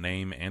come with the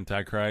name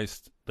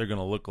Antichrist? They're going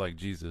to look like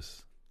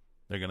Jesus.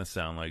 They're going to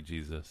sound like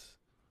Jesus.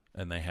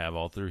 And they have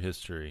all through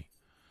history.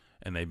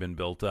 And they've been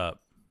built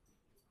up.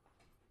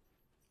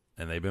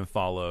 And they've been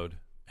followed.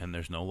 And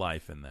there's no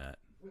life in that.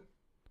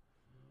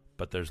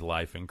 But there's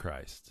life in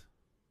Christ.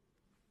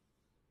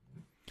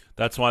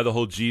 That's why the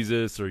whole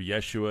Jesus or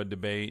Yeshua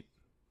debate,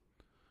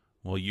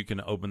 well, you can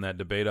open that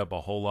debate up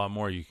a whole lot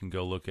more. You can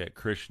go look at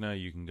Krishna.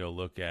 You can go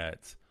look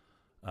at,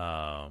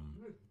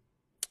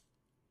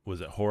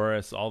 was it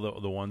Horus? All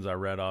the ones I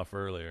read off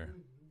earlier.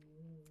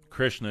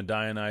 Krishna,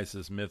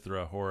 Dionysus,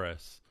 Mithra,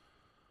 Horus.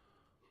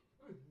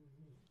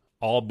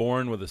 All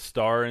born with a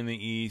star in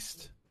the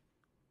east.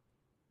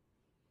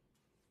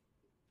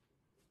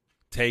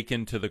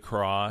 Taken to the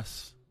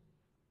cross.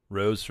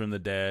 Rose from the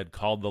dead.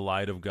 Called the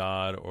light of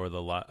God, or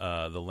the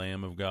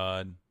Lamb of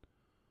God.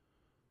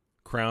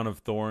 Crown of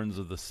thorns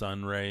of the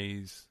sun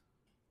rays.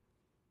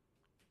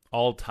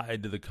 All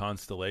tied to the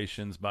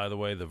constellations, by the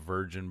way. The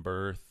virgin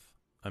birth.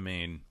 I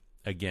mean,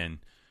 again,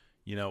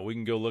 we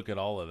can go look at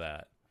all of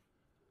that.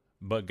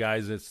 But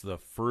guys, it's the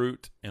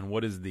fruit, and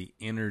what is the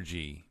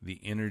energy?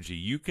 The energy.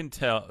 You can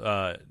tell.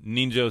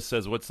 Ninjo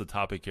says, "What's the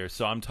topic here?"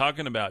 So I'm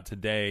talking about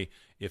today.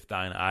 If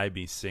thine eye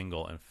be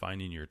single, and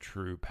finding your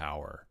true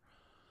power.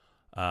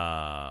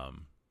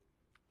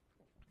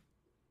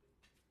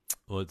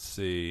 Let's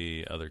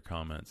see other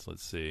comments.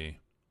 Let's see.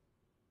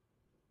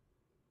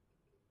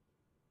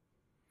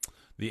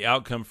 The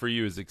outcome for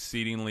you is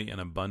exceedingly and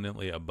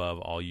abundantly above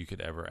all you could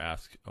ever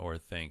ask or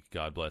think.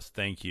 God bless.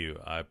 Thank you.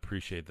 I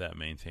appreciate that,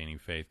 maintaining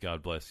faith.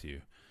 God bless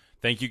you.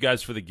 Thank you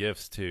guys for the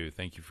gifts too.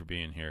 Thank you for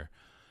being here.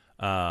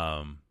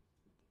 There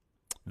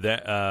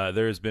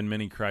has been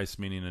many Christ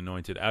meaning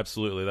anointed.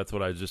 Absolutely. That's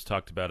what I just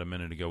talked about a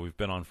minute ago. We've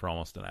been on for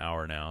almost an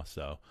hour now.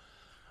 So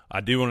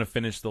I do want to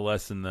finish the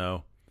lesson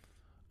though.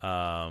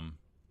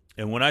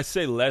 And when I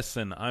say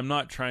lesson, I'm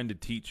not trying to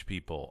teach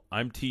people.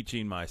 I'm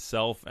teaching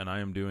myself, and I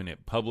am doing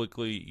it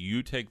publicly.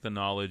 You take the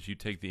knowledge, you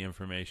take the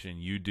information,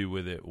 you do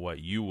with it what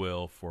you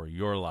will for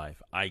your life.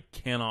 I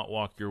cannot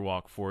walk your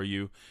walk for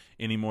you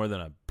any more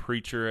than a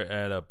preacher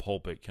at a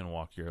pulpit can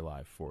walk your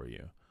life for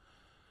you.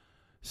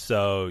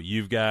 So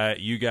you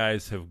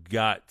guys have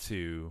got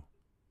to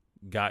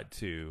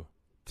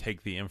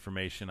take the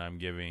information I'm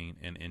giving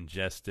and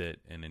ingest it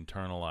and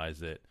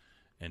internalize it.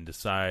 And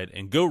decide,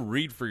 and go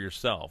read for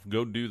yourself.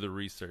 Go do the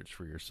research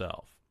for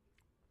yourself.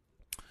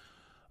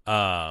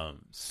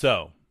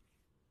 So,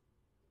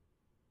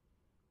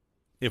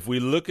 if we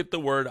look at the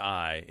word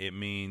eye, it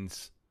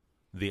means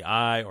the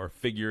eye, or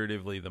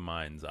figuratively the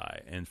mind's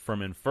eye. And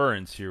from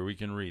inference here, we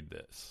can read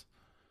this.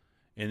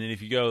 And then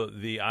if you go,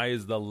 the eye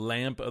is the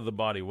lamp of the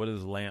body. What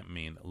does lamp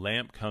mean?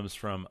 Lamp comes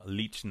from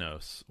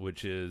lichnos,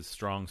 which is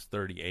Strong's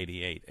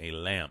 3088, a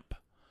lamp.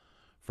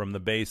 From the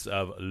base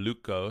of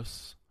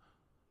lukos,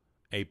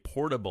 a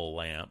portable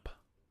lamp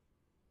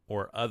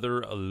or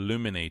other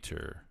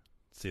illuminator.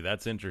 See,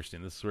 that's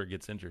interesting. This is where it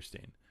gets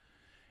interesting.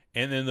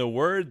 And then the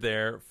word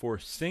there for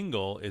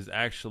single is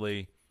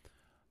actually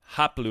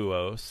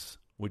hapluos,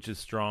 which is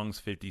Strong's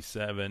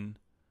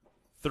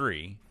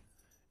 57:3,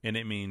 and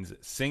it means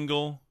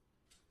single,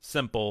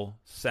 simple,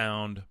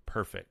 sound,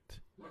 perfect.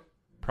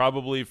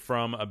 Probably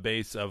from a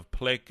base of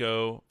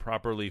pleko,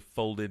 properly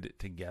folded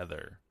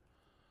together.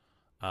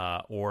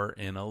 Or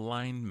in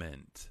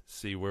alignment.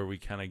 See where we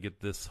kind of get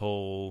this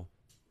whole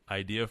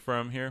idea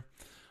from here?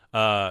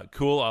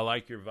 Cool. I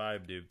like your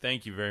vibe, dude.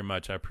 Thank you very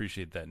much. I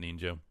appreciate that,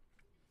 Ninja.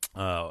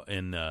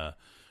 And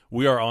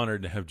we are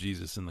honored to have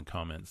Jesus in the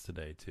comments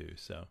today, too.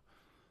 So,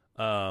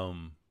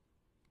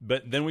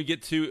 but then we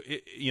get to,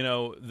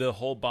 the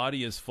whole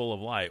body is full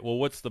of light. Well,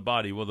 what's the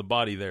body? Well, the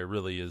body there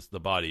really is the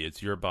body.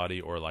 It's your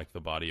body, or like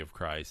the body of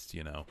Christ,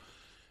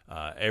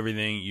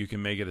 everything, you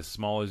can make it as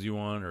small as you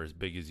want or as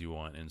big as you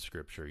want in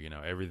Scripture.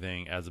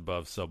 Everything as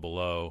above, so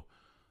below,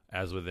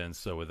 as within,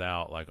 so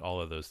without, like all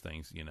of those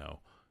things.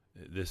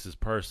 This is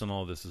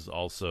personal. This is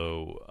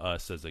also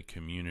us as a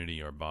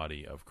community or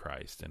body of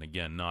Christ. And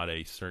again, not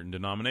a certain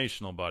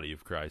denominational body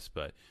of Christ,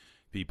 but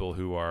people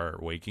who are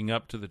waking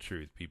up to the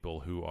truth, people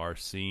who are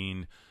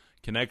seeing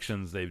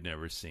connections they've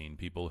never seen,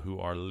 people who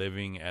are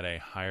living at a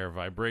higher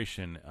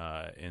vibration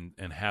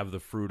and have the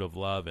fruit of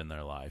love in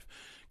their life.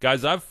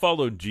 Guys, I've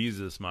followed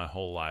Jesus my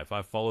whole life.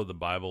 I've followed the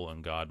Bible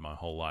and God my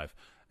whole life,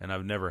 and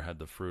I've never had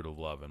the fruit of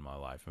love in my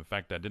life. In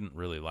fact, I didn't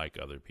really like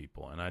other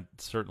people, and I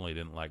certainly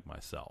didn't like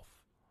myself.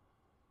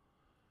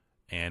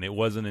 And it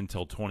wasn't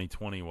until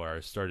 2020 where I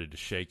started to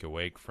shake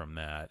awake from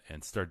that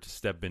and start to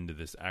step into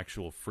this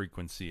actual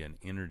frequency and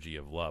energy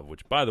of love,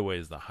 which, by the way,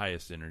 is the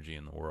highest energy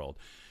in the world.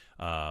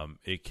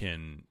 It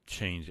can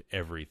change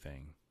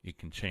everything. It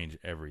can change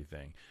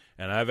everything.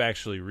 And I've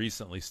actually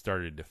recently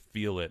started to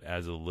feel it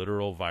as a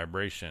literal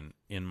vibration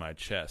in my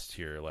chest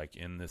here, like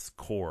in this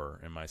core,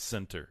 in my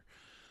center.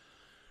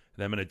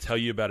 And I'm going to tell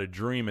you about a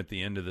dream at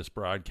the end of this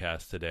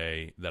broadcast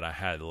today that I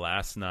had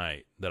last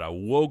night that I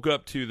woke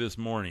up to this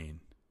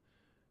morning.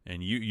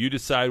 And you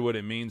decide what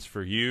it means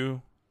for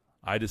you.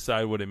 I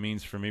decide what it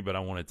means for me, but I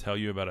want to tell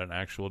you about an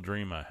actual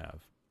dream I have.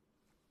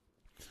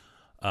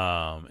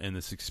 And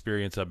this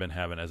experience I've been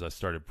having as I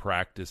started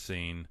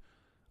practicing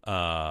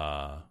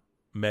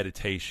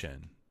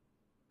meditation.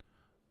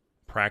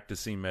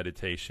 Practicing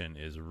meditation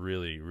is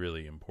really,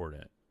 really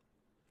important.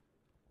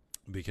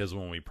 Because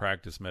when we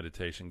practice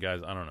meditation,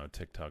 guys, I don't know,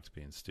 TikTok's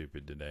being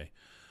stupid today.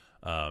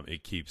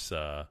 It keeps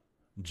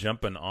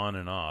jumping on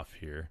and off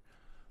here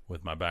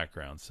with my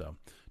background. So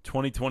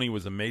 2020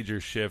 was a major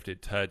shift.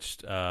 It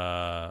touched,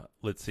 I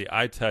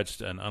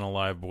touched an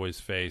unalive boy's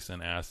face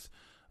and asked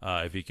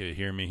if he could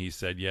hear me. He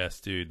said, yes,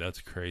 dude, that's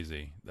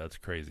crazy. That's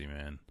crazy,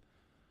 man.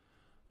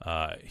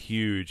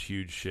 Huge,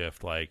 huge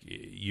shift. Like,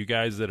 you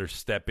guys that are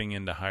stepping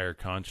into higher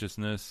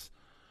consciousness,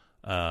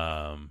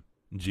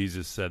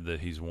 Jesus said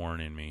that he's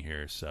warning me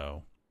here.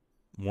 So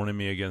warning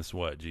me against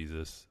what,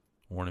 Jesus?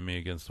 Warning me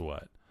against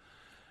what?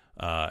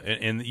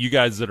 And you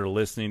guys that are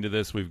listening to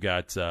this, we've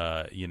got,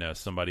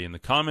 somebody in the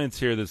comments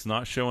here that's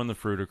not showing the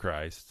fruit of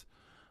Christ.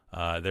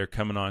 They're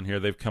coming on here.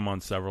 They've come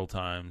on several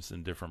times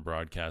in different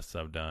broadcasts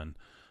I've done,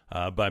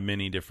 by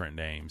many different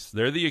names.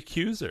 They're the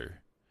accuser.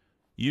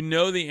 You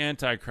know the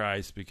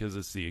Antichrist because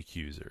it's the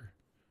accuser.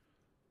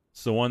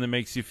 It's the one that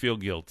makes you feel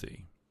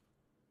guilty.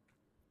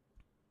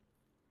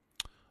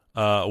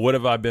 What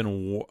have I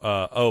been?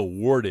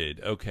 Warded.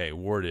 Okay,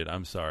 warded.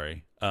 I'm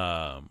sorry.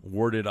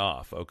 Warded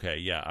off. Okay,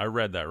 yeah, I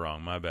read that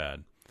wrong. My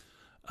bad.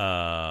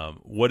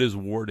 What does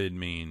warded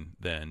mean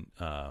then?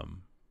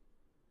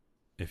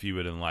 If you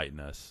would enlighten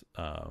us.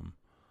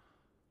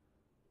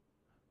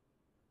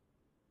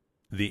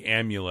 The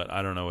amulet.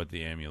 I don't know what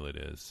the amulet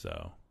is.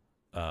 So,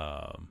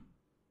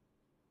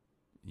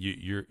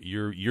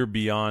 you're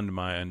beyond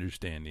my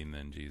understanding,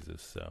 then,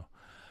 Jesus. So.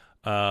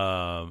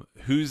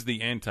 Who's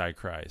the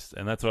Antichrist?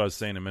 And that's what I was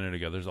saying a minute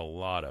ago. There's a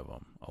lot of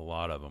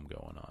them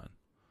going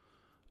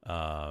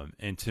on.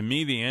 And to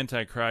me, the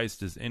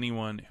Antichrist is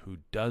anyone who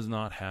does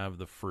not have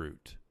the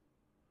fruit.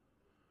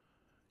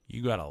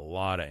 You got a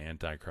lot of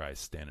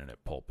Antichrists standing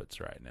at pulpits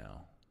right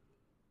now.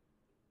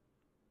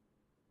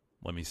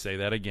 Let me say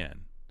that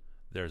again.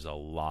 There's a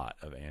lot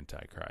of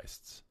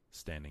Antichrists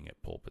standing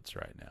at pulpits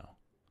right now.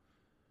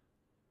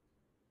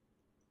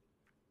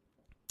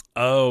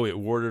 Oh, it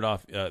warded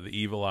off the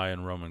evil eye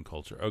in Roman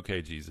culture.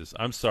 Okay, Jesus.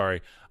 I'm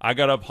sorry. I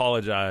got to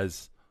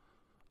apologize.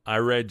 I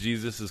read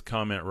Jesus'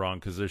 comment wrong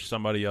because there's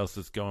somebody else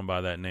that's going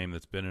by that name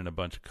that's been in a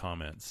bunch of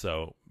comments.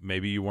 So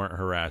maybe you weren't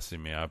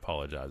harassing me. I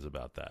apologize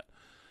about that.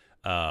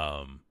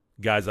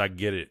 Guys, I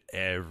get it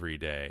every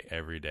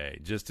day.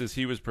 Just as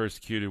he was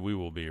persecuted, we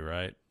will be,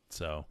 right?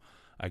 So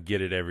I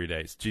get it every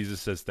day.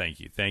 Jesus says thank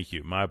you. Thank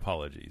you. My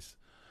apologies.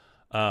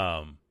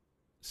 But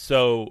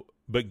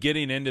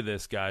getting into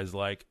this, guys,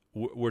 like,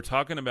 we're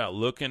talking about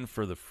looking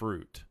for the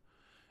fruit.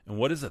 And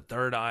what does the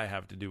third eye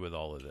have to do with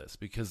all of this?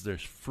 Because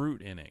there's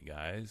fruit in it,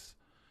 guys.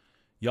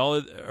 Y'all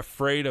are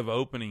afraid of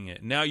opening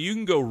it. Now, you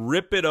can go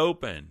rip it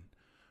open.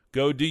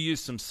 Go do you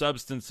some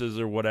substances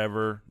or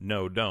whatever.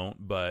 No,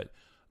 don't. But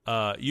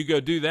you go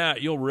do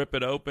that. You'll rip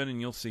it open and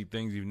you'll see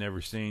things you've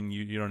never seen.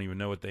 You don't even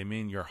know what they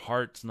mean. Your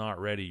heart's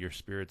not ready. Your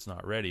spirit's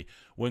not ready.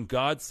 When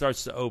God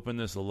starts to open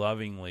this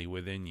lovingly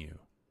within you,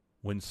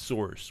 when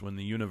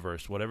the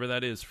universe, whatever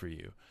that is for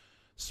you,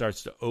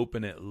 starts to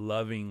open it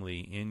lovingly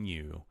in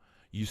you,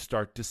 you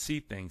start to see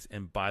things.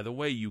 And by the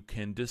way, you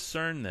can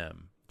discern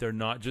them. They're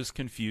not just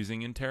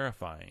confusing and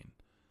terrifying.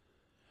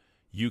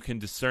 You can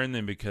discern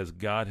them because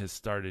God has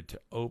started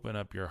to open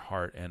up your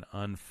heart and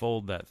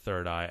unfold that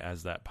third eye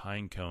as that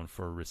pine cone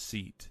for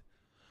receipt.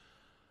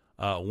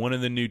 One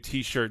of the new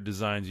t-shirt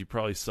designs, you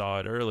probably saw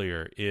it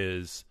earlier,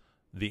 is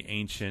the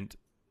ancient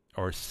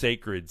or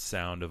sacred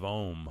sound of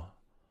Om.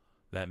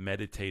 That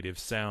meditative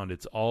sound.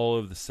 It's all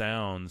of the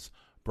sounds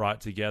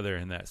brought together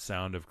in that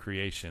sound of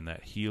creation,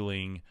 that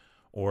healing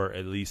or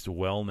at least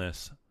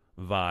wellness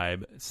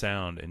vibe,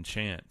 sound, and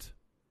chant.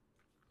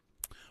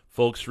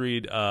 Folks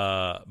read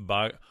Bhagavad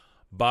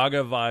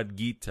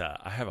Gita.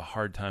 I have a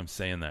hard time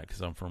saying that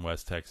because I'm from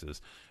West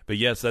Texas. But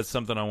yes, that's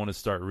something I want to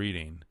start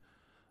reading.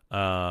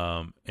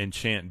 And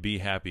chant, be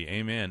happy.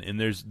 Amen. And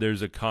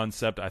there's a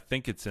concept, I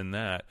think it's in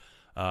that,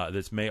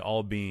 that's may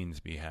all beings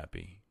be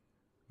happy.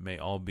 May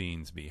all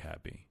beings be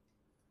happy.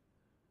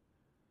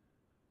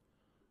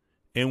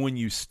 And when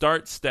you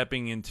start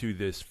stepping into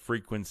this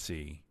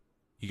frequency,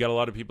 you got a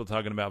lot of people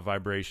talking about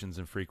vibrations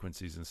and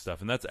frequencies and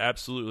stuff, and that's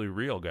absolutely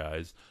real,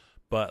 guys.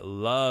 But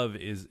love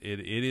it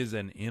is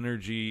an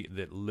energy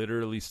that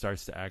literally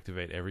starts to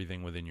activate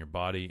everything within your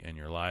body and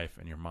your life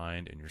and your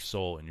mind and your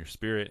soul and your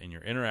spirit and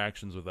your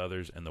interactions with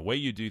others and the way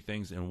you do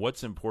things and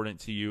what's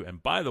important to you.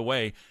 And by the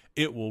way,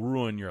 it will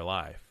ruin your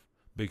life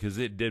because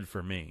it did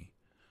for me.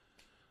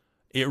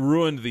 It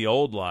ruined the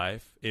old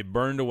life. It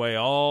burned away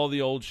all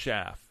the old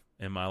chaff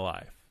in my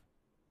life.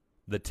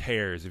 The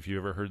tares, if you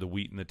ever heard the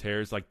wheat and the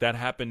tares, like that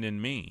happened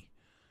in me.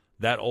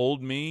 That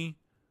old me,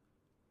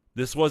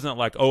 this wasn't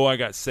like, oh, I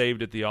got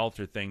saved at the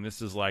altar thing.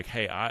 This is like,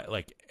 hey,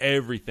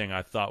 everything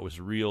I thought was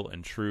real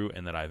and true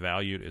and that I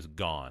valued is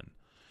gone.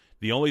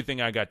 The only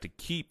thing I got to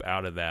keep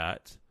out of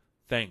that,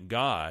 thank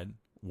God,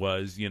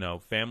 was,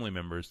 family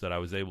members that I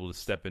was able to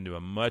step into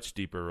a much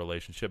deeper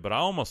relationship. But I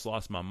almost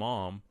lost my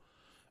mom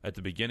at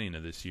the beginning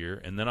of this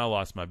year, and then I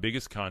lost my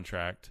biggest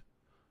contract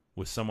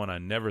with someone I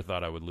never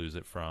thought I would lose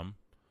it from,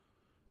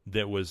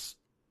 that was,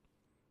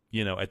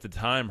 at the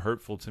time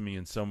hurtful to me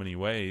in so many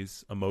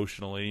ways,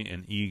 emotionally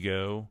and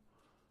ego,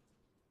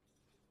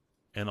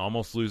 and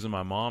almost losing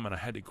my mom, and I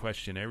had to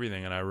question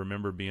everything. And I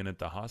remember being at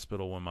the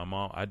hospital when my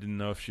mom, I didn't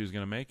know if she was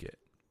going to make it.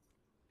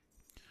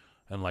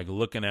 And like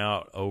looking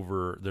out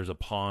over, there's a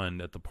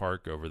pond at the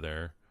park over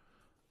there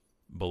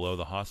below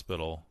the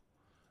hospital,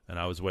 and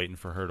I was waiting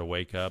for her to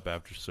wake up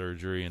after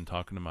surgery and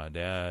talking to my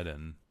dad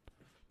and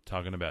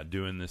talking about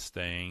doing this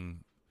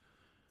thing.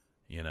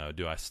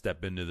 Do I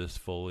step into this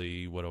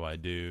fully? What do I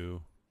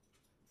do?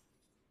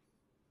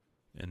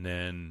 And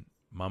then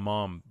my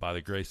mom, by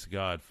the grace of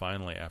God,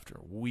 finally, after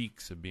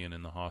weeks of being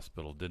in the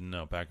hospital, didn't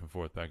know, back and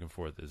forth.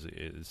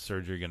 Is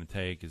surgery going to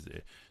take?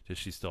 Does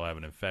she still have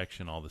an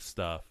infection? All this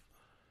stuff.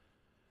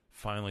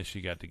 Finally,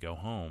 she got to go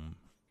home.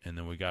 And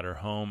then we got her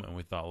home, and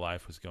we thought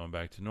life was going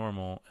back to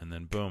normal. And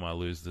then, boom, I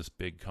lose this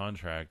big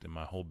contract, and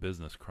my whole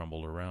business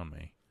crumbled around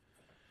me.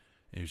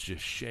 It was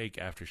just shake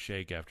after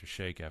shake after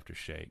shake after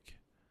shake.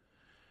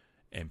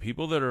 And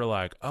people that are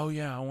like, oh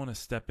yeah, I want to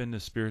step into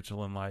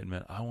spiritual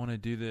enlightenment. I want to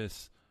do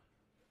this.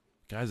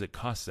 Guys, it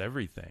costs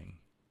everything.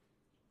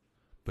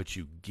 But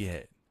you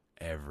get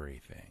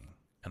everything.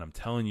 And I'm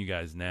telling you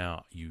guys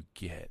now, you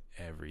get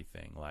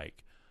everything.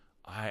 Like,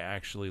 I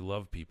actually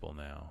love people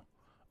now.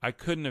 I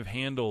couldn't have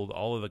handled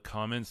all of the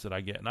comments that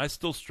I get. And I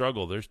still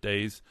struggle. There's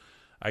days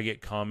I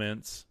get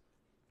comments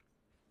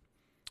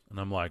and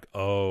I'm like,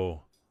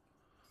 oh,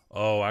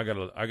 I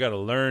gotta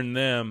learn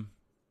them.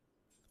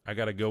 I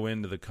gotta go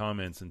into the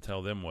comments and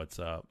tell them what's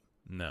up.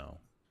 No.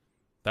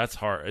 That's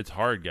hard. It's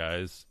hard,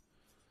 guys.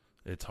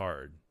 It's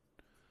hard.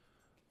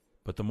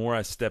 But the more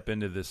I step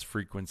into this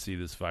frequency,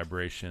 this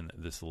vibration,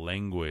 this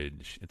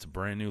language, it's a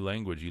brand new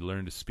language. You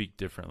learn to speak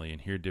differently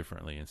and hear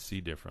differently and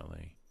see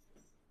differently.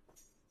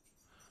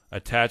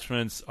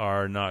 Attachments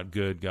are not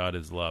good. God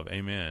is love.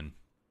 Amen.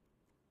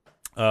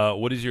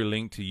 What is your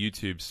link to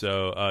YouTube?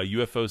 So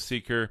UFO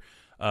Seeker,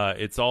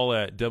 it's all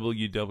at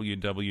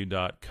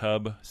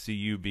www.cub,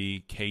 C-U-B-K-U-K-E-R,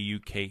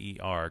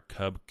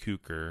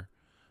 cubkuker.me,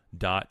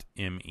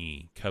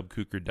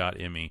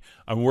 cubkuker.me.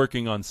 I'm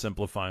working on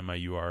simplifying my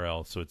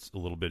URL so it's a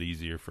little bit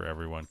easier for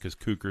everyone because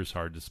Kuker's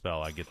hard to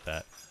spell. I get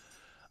that.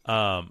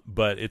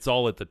 But it's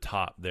all at the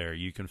top there.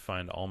 You can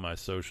find all my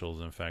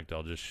socials. In fact,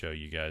 I'll just show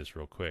you guys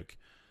real quick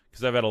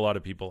because I've had a lot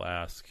of people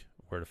ask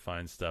where to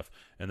find stuff,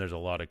 and there's a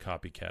lot of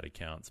copycat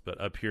accounts. But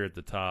up here at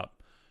the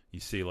top, you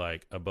see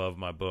like above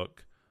my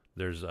book,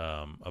 there's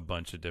a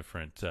bunch of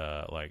different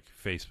like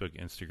Facebook,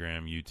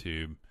 Instagram,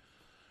 YouTube,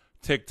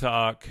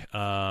 TikTok,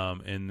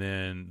 and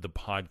then the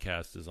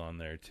podcast is on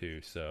there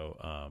too.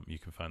 So you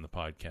can find the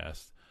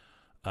podcast.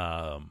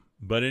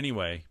 But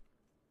anyway,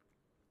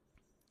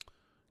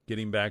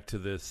 getting back to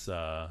this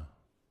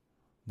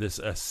this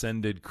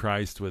ascended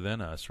Christ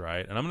within us,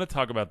 right? And I'm going to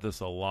talk about this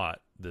a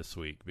lot this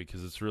week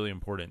because it's really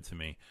important to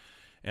me.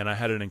 And I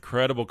had an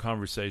incredible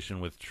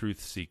conversation with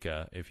Truth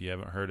Sika. If you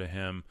haven't heard of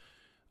him,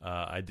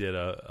 I did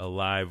a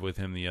live with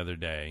him the other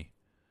day,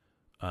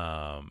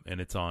 and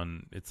it's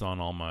on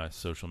all my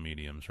social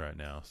mediums right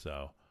now.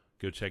 So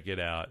go check it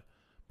out.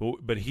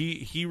 But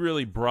he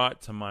really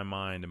brought to my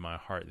mind and my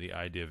heart the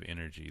idea of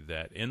energy.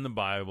 That in the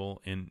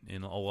Bible,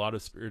 in a lot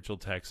of spiritual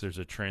texts, there's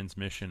a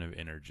transmission of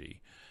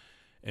energy,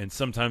 and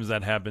sometimes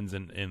that happens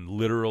in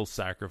literal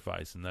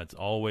sacrifice, and that's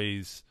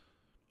always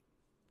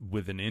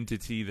with an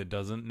entity that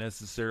doesn't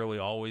necessarily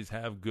always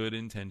have good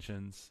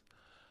intentions.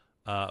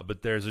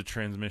 But there's a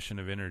transmission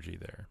of energy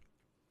there.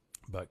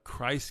 But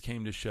Christ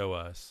came to show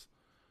us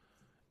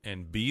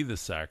and be the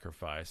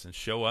sacrifice and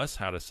show us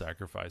how to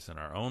sacrifice in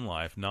our own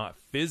life, not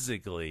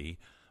physically,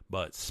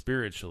 but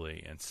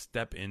spiritually, and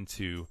step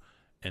into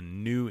a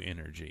new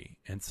energy.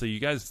 And so you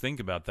guys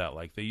think about that.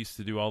 Like they used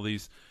to do all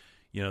these,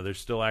 there's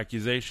still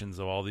accusations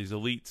of all these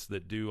elites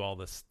that do all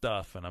this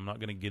stuff. And I'm not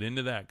going to get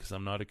into that because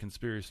I'm not a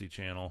conspiracy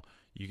channel.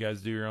 You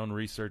guys do your own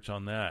research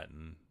on that.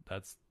 And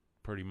that's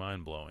pretty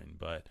mind-blowing.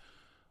 But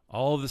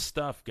all of the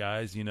stuff,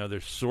 guys,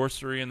 there's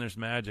sorcery and there's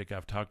magic.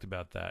 I've talked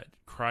about that.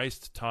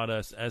 Christ taught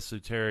us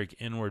esoteric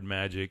inward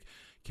magic,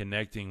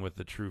 connecting with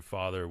the true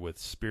Father, with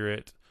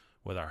spirit,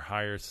 with our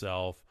higher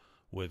self,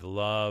 with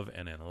love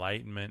and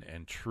enlightenment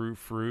and true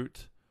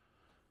fruit.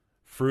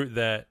 Fruit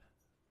that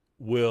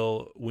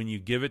will, when you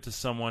give it to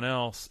someone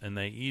else and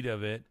they eat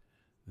of it,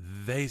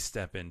 they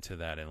step into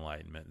that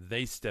enlightenment.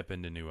 They step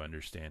into new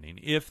understanding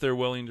if they're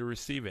willing to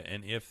receive it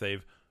and if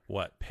they've,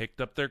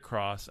 picked up their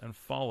cross and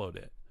followed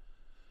it.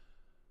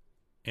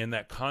 And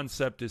that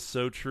concept is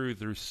so true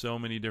through so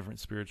many different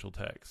spiritual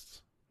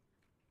texts.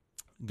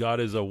 God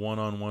is a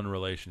one-on-one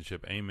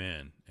relationship.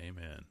 Amen.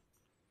 Amen.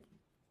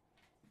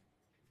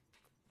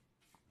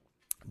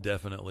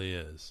 Definitely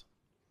is.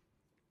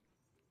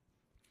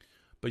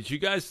 But you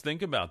guys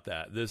think about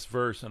that, this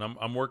verse, and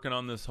I'm working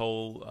on this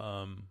whole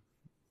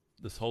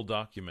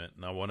document,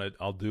 and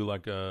I'll do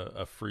like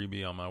a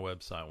freebie on my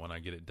website when I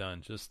get it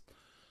done, just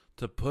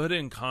to put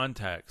in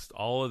context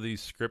all of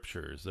these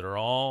scriptures that are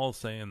all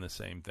saying the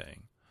same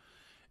thing.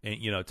 And,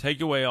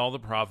 take away all the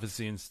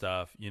prophecy and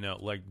stuff,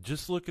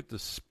 just look at the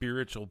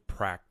spiritual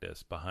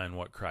practice behind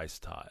what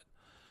Christ taught.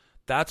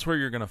 That's where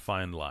you're going to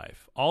find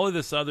life. All of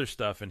this other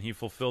stuff, and he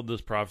fulfilled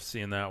this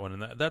prophecy and that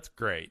one, and that's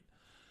great.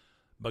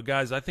 But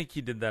guys, I think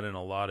he did that in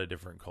a lot of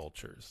different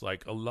cultures,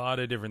 like a lot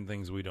of different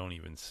things we don't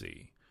even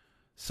see.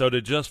 So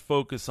to just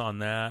focus on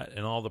that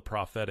and all the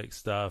prophetic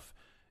stuff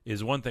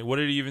is one thing. What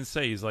did he even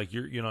say? He's like,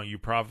 you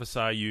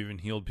prophesy, you even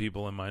healed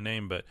people in my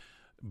name,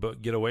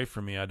 but get away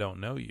from me, I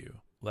don't know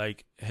you.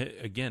 Like,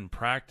 again,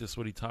 practice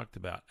what he talked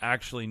about.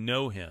 Actually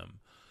know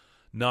him,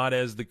 not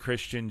as the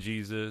Christian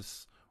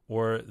Jesus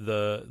or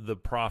the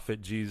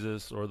prophet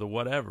Jesus or the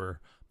whatever,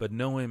 but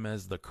know him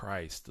as the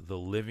Christ, the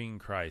living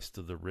Christ,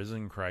 the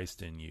risen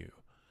Christ in you.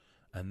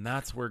 And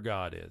that's where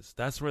God is.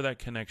 That's where that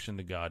connection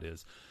to God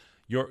is.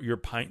 Your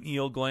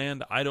pineal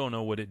gland, I don't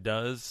know what it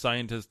does.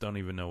 Scientists don't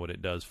even know what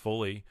it does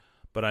fully.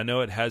 But I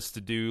know it has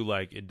to do,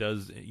 like, it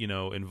does,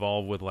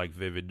 involve with, like,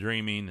 vivid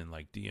dreaming and,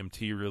 like,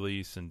 DMT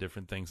release and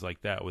different things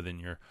like that within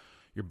your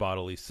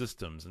bodily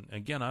systems. And,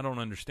 again, I don't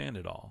understand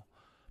it all.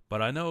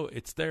 But I know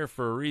it's there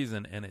for a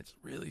reason, and it's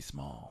really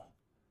small.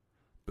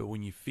 But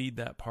when you feed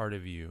that part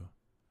of you,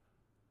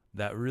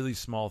 that really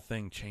small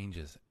thing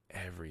changes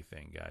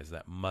everything, guys.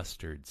 That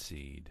mustard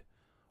seed.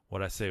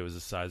 What I say was the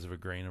size of a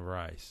grain of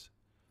rice.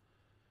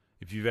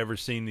 If you've ever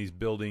seen these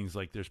buildings,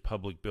 like there's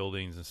public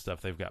buildings and stuff,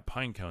 they've got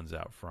pine cones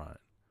out front.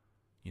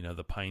 You know,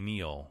 the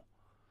pineal.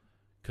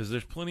 Because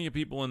there's plenty of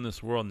people in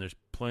this world, and there's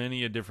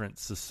plenty of different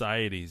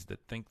societies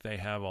that think they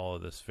have all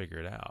of this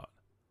figured out.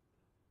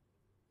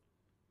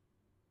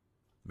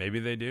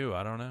 Maybe they do,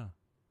 I don't know.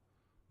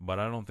 But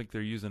I don't think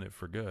they're using it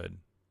for good.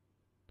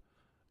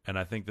 And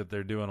I think that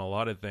they're doing a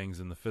lot of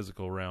things in the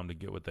physical realm to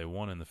get what they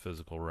want in the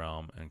physical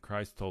realm. And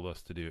Christ told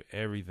us to do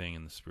everything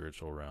in the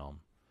spiritual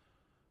realm,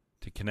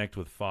 to connect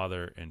with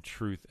Father in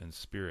truth and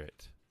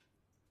spirit.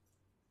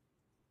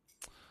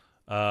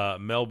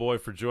 Melboy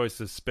for Joyce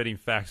is spitting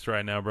facts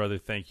right now, brother.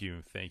 Thank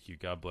you. Thank you.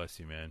 God bless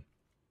you, man.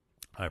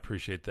 I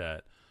appreciate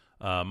that.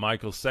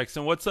 Michael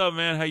Sexton, what's up,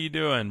 man? How you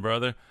doing,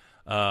 brother?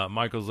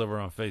 Michael's over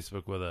on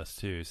Facebook with us,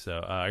 too. So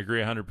I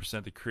agree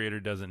 100%. The Creator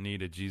doesn't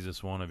need a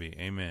Jesus wannabe.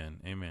 Amen.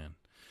 Amen.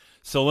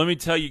 So let me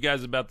tell you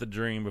guys about the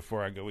dream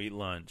before I go eat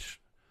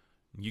lunch.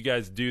 You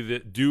guys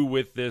do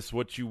with this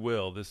what you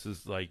will. This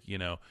is like, you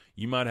know,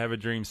 you might have a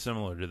dream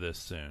similar to this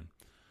soon.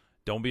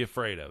 Don't be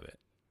afraid of it.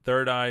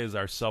 Third eye is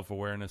our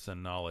self-awareness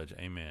and knowledge.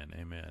 Amen.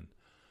 Amen.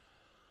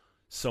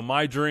 So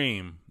my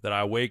dream that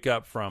I wake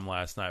up from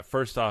last night,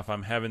 first off,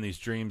 I'm having these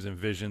dreams and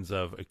visions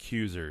of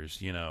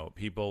accusers, you know,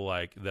 people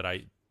like that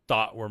I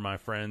thought were my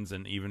friends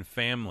and even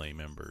family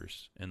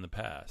members in the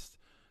past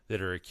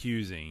that are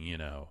accusing, you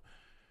know,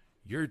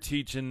 you're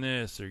teaching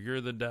this, or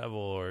you're the devil,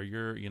 or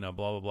you're, you know,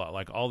 blah, blah, blah.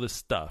 Like all this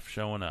stuff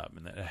showing up.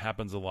 And it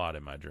happens a lot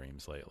in my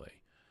dreams lately.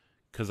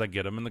 Because I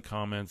get them in the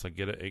comments, I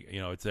get it,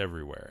 you know, it's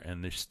everywhere.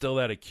 And there's still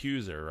that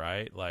accuser,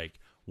 right? Like,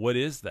 what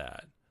is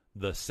that?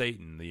 The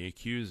Satan, the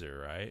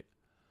accuser, right?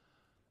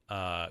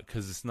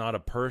 Because it's not a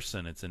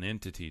person, it's an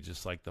entity,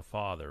 just like the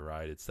Father,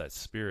 right? It's that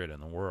spirit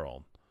in the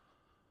world.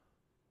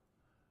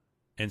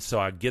 And so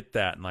I get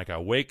that, and like I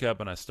wake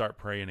up and I start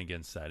praying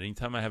against that.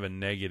 Anytime I have a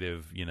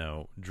negative, you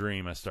know,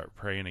 dream, I start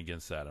praying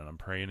against that, and I'm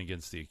praying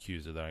against the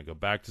accuser. Then I go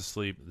back to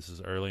sleep. This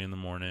is early in the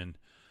morning.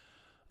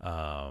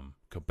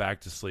 Go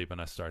back to sleep, and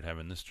I start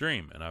having this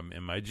dream, and I'm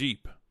in my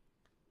Jeep,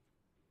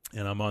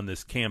 and I'm on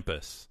this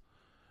campus.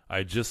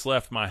 I just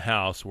left my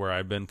house where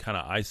I've been kind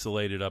of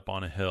isolated up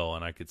on a hill,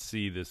 and I could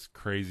see this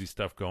crazy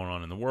stuff going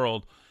on in the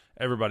world.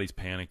 Everybody's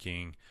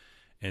panicking,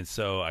 and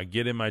so I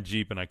get in my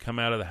Jeep, and I come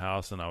out of the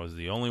house, and I was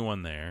the only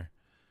one there,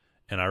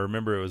 and I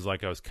remember it was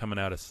like I was coming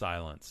out of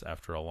silence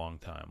after a long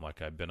time,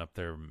 like I'd been up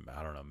there,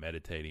 I don't know,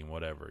 meditating,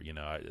 whatever, you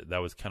know. That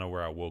was kind of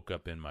where I woke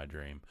up in my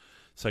dream.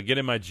 So I get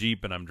in my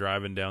Jeep, and I'm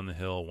driving down the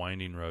hill,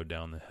 winding road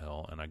down the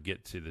hill, and I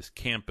get to this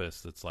campus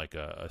that's like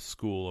a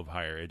school of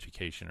higher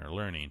education or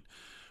learning.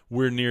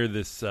 We're near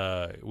this,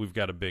 we've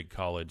got a big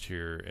college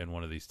here in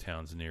one of these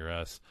towns near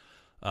us,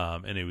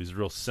 and it was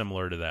real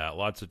similar to that.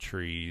 Lots of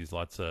trees,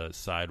 lots of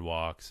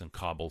sidewalks and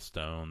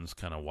cobblestones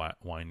kind of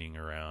winding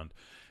around,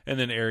 and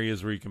then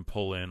areas where you can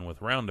pull in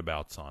with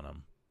roundabouts on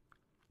them.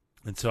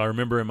 And so I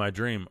remember in my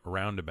dream,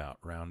 roundabout.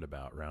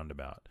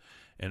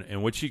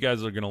 And what you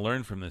guys are going to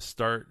learn from this,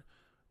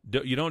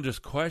 you don't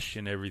just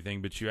question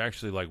everything, but you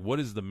actually like, what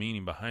is the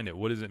meaning behind it?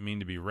 What does it mean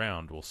to be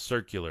round? Well,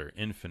 circular,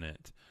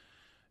 infinite,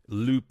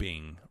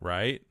 looping,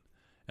 right?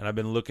 And I've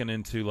been looking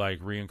into like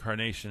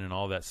reincarnation and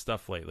all that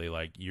stuff lately.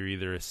 Like you're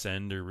either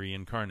ascend or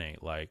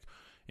reincarnate. Like,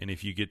 and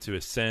if you get to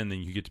ascend, then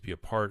you get to be a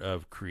part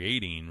of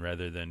creating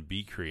rather than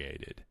be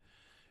created.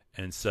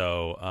 And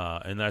so,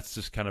 and that's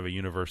just kind of a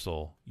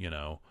universal, you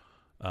know,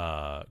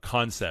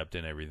 concept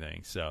and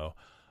everything. So,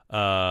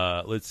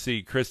 let's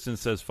see. Kristen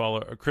says,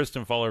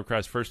 Kristen, follower of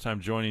Christ, first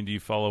time joining. Do you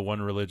follow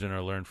one religion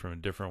or learn from a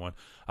different one?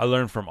 I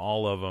learned from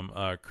all of them,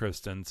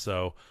 Kristen.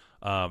 So,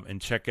 and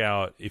check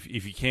out, if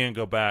you can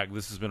go back,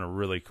 this has been a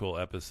really cool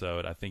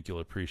episode. I think you'll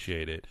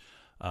appreciate it.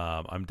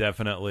 I'm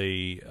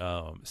definitely,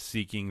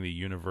 seeking the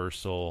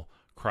universal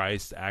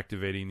Christ,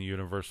 activating the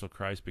universal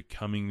Christ,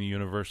 becoming the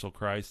universal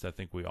Christ. I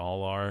think we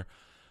all are,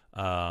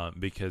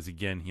 because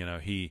again, you know,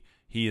 he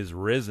is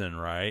risen,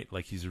 right?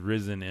 Like he's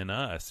risen in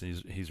us.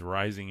 He's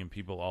rising in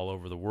people all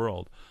over the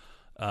world.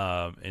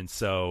 And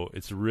so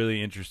it's a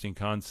really interesting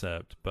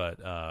concept, but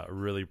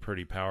really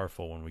pretty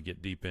powerful when we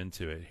get deep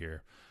into it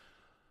here.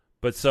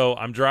 But so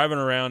I'm driving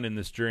around in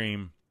this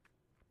dream,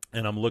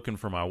 and I'm looking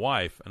for my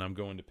wife, and I'm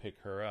going to pick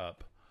her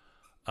up.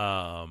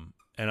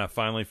 And I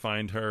finally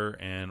find her,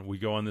 and we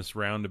go on this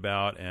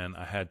roundabout, and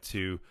I had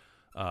to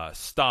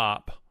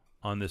stop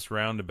on this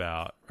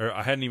roundabout. Or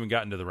I hadn't even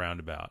gotten to the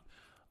roundabout.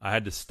 I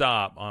had to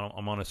stop.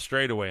 I'm on a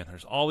straightaway, and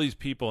there's all these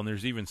people, and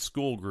there's even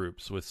school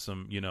groups with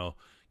some, you know,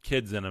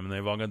 kids in them, and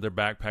they've all got their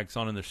backpacks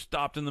on, and they're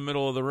stopped in the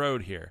middle of the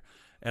road here.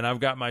 And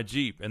I've got my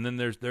Jeep, and then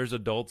there's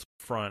adults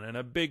front, and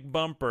a big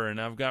bumper, and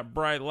I've got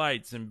bright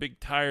lights and big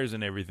tires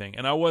and everything.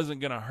 And I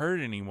wasn't going to hurt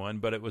anyone,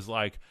 but it was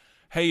like,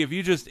 hey, if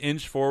you just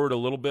inch forward a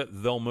little bit,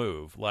 they'll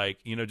move. Like,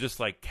 you know,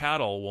 just like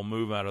cattle will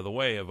move out of the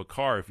way of a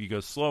car. If you go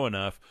slow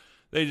enough,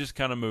 they just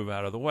kind of move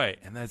out of the way.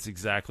 And that's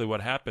exactly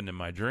what happened in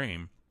my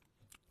dream.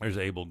 There's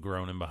Abel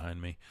groaning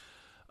behind me.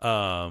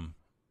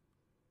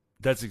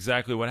 that's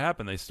exactly what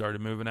happened. They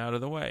started moving out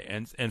of the way.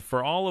 And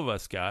for all of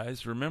us,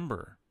 guys,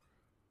 remember,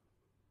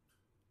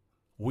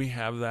 we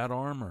have that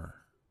armor.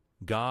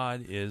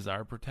 God is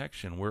our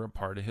protection. We're a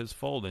part of his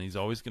fold, and he's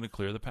always going to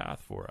clear the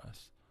path for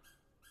us.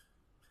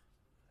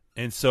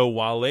 And so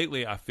while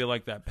lately I feel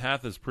like that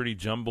path is pretty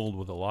jumbled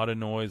with a lot of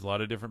noise, a lot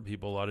of different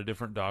people, a lot of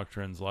different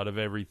doctrines, a lot of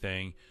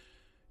everything,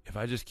 if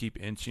I just keep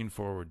inching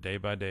forward day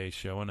by day,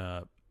 showing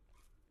up,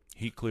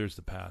 he clears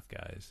the path,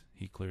 guys.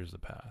 He clears the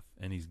path.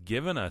 And he's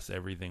given us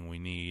everything we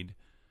need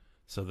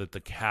so that the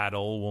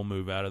cattle will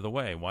move out of the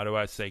way. Why do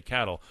I say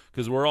cattle?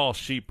 Because we're all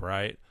sheep,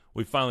 right?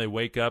 We finally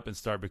wake up and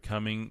start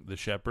becoming the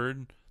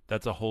shepherd.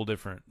 That's a whole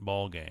different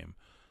ball game.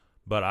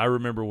 But I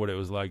remember what it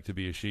was like to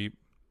be a sheep,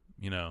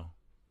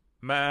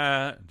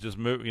 just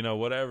move,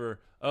 whatever.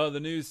 Oh,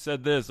 the news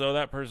said this. Oh,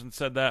 that person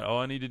said that. Oh,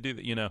 I need to do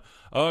that,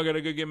 Oh, I got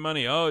to go get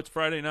money. Oh, it's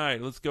Friday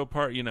night. Let's go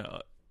party,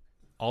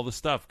 all the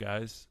stuff,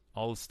 guys,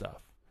 all the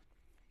stuff.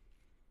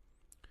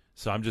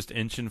 So I'm just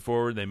inching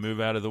forward. They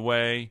move out of the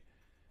way.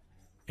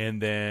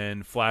 And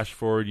then flash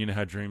forward, you know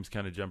how dreams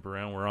kind of jump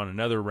around. We're on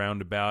another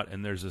roundabout,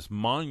 and there's this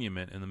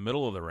monument in the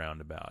middle of the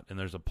roundabout, and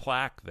there's a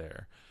plaque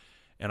there.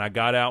 And I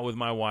got out with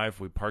my wife.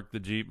 We parked the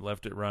Jeep,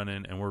 left it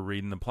running, and we're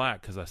reading the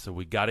plaque because I said,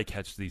 we got to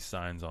catch these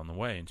signs on the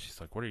way. And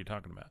she's like, what are you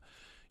talking about?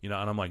 And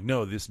I'm like,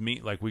 no,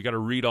 we got to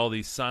read all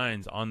these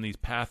signs on these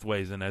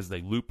pathways, and as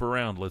they loop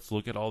around, let's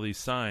look at all these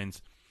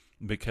signs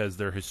because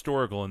they're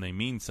historical and they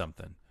mean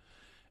something.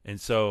 And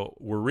so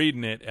we're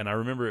reading it, and I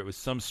remember it was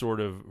some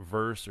sort of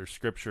verse or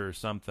scripture or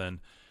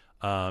something,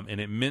 and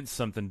it meant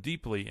something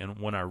deeply. And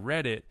when I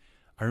read it,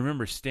 I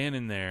remember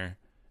standing there,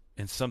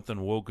 and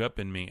something woke up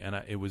in me,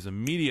 and it was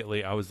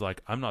immediately, I was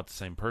like, I'm not the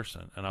same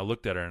person. And I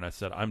looked at her, and I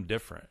said, I'm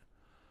different.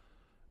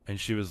 And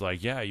she was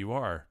like, yeah, you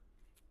are.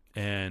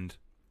 And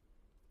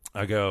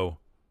I go,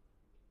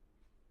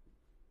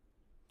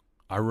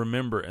 I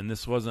remember, and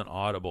this wasn't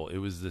audible, it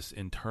was this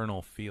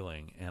internal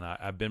feeling. And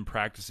I've been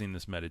practicing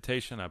this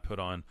meditation. I put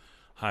on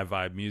high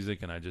vibe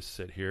music, and I just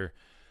sit here,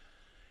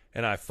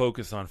 and I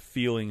focus on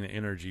feeling the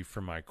energy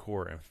from my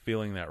core and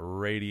feeling that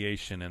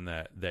radiation and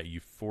that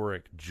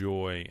euphoric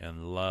joy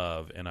and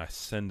love. And I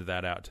send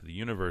that out to the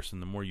universe.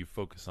 And the more you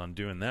focus on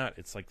doing that,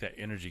 it's like that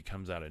energy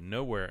comes out of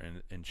nowhere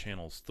and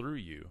channels through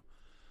you.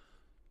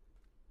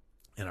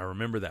 And I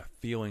remember that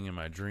feeling in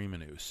my dream,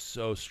 and it was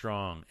so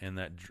strong. And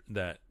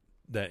that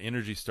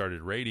energy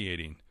started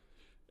radiating.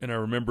 And I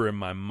remember in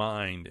my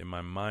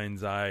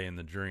mind's eye in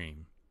the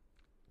dream,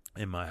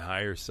 in my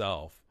higher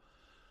self,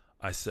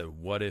 I said,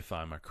 what if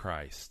I'm a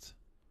Christ?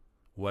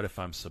 What if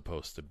I'm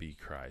supposed to be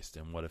Christ?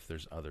 And what if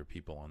there's other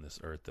people on this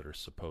earth that are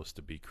supposed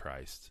to be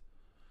Christ?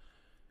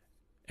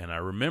 And I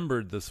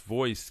remembered this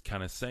voice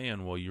kind of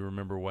saying, well, you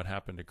remember what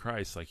happened to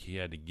Christ? Like, he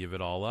had to give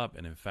it all up.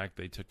 And in fact,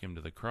 they took him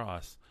to the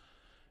cross.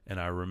 And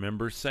I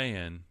remember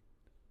saying,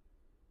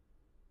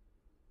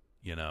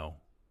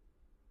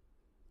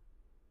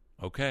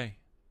 okay,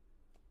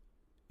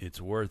 it's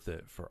worth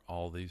it for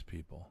all these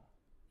people.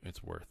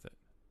 It's worth it.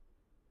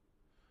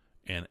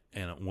 And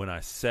when I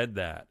said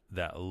that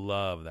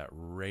love, that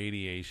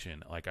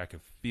radiation, like I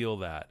could feel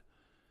that.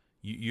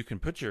 You can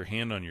put your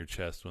hand on your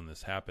chest when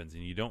this happens,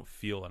 and you don't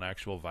feel an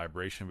actual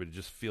vibration, but it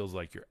just feels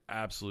like you're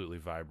absolutely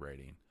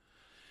vibrating.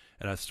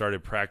 And I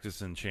started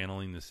practicing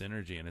channeling this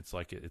energy, and it's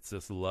like it's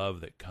this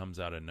love that comes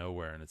out of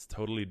nowhere, and it's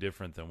totally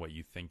different than what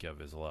you think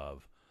of as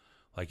love.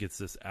 Like, it's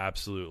this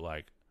absolute,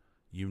 like,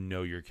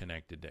 you're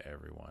connected to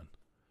everyone.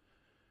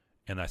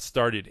 And I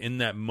started, in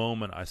that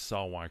moment, I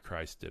saw why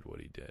Christ did what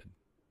he did.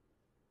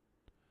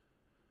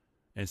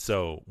 And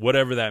so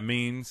whatever that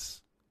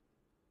means,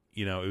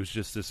 it was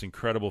just this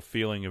incredible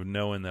feeling of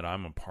knowing that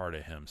I'm a part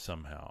of him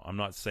somehow. I'm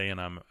not saying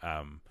I'm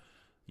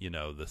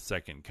the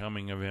second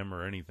coming of him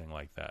or anything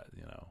like that,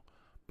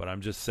 but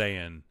I'm just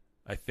saying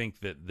I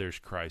think that there's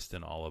Christ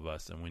in all of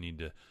us, and we need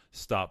to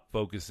stop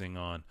focusing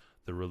on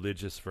the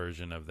religious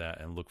version of that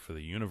and look for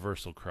the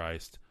universal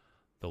Christ,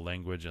 the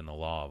language and the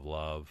law of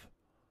love,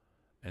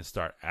 and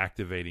start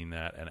activating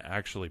that and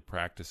actually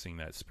practicing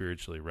that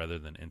spiritually rather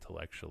than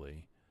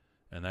intellectually.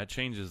 And that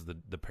changes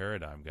the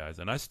paradigm, guys.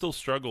 And I still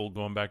struggle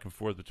going back and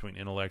forth between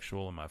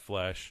intellectual and my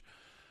flesh.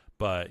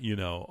 But,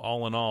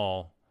 all in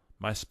all,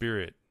 my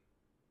spirit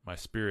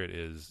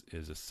is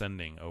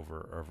ascending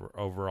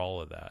over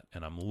all of that.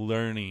 And I'm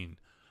learning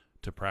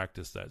to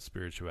practice that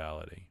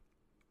spirituality.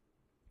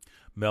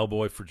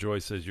 Melboy for Joy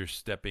says, you're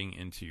stepping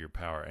into your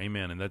power.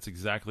 Amen. And that's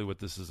exactly what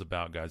this is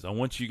about, guys. I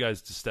want you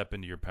guys to step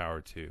into your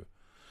power too.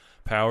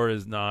 Power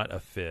is not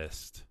a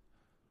fist.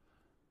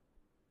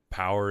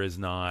 Power is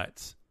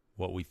not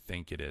what we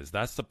think it is.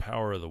 That's the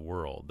power of the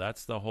world.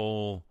 That's the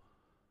whole,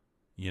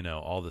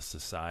 all the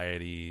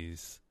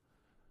societies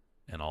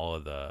and all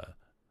of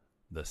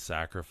the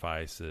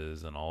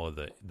sacrifices and all of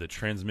the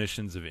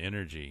transmissions of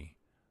energy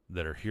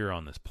that are here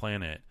on this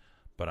planet.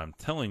 But I'm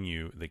telling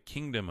you, the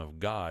kingdom of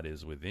God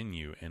is within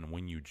you. And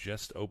when you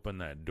just open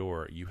that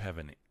door, you have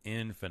an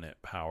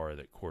infinite power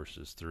that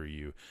courses through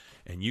you.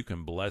 And you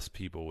can bless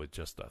people with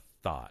just a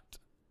thought.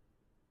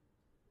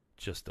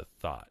 Just a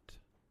thought.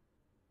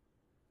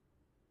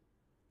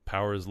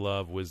 Power is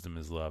love. Wisdom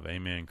is love.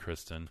 Amen,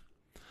 Kristen.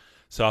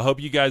 So I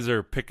hope you guys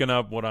are picking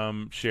up what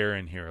I'm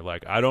sharing here.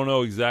 Like, I don't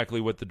know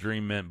exactly what the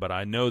dream meant, but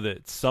I know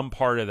that some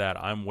part of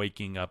that I'm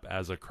waking up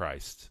as a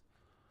Christ.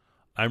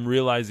 I'm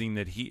realizing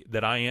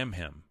that I am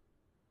him.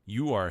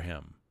 You are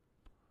him.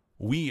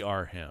 We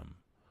are him.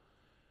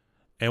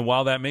 And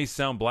while that may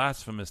sound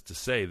blasphemous to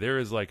say, there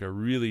is like a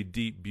really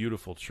deep,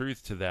 beautiful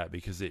truth to that,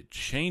 because it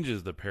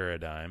changes the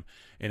paradigm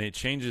and it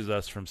changes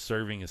us from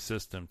serving a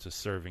system to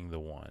serving the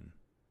one.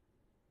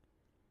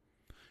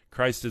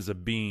 Christ is a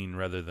being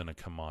rather than a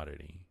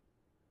commodity.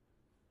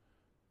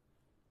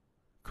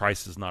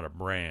 Christ is not a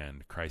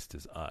brand. Christ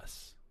is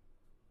us.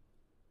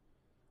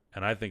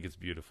 And I think it's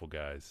beautiful,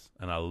 guys.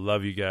 And I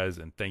love you guys,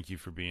 and thank you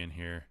for being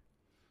here.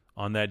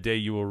 On that day,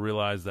 you will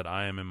realize that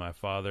I am in my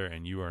Father,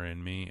 and you are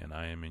in me, and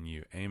I am in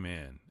you.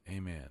 Amen.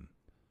 Amen.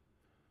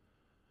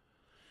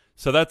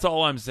 So that's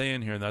all I'm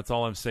saying here, and that's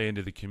all I'm saying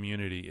to the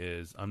community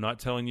is I'm not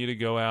telling you to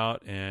go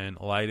out and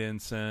light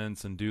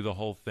incense and do the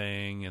whole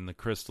thing and the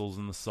crystals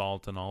and the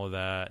salt and all of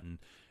that.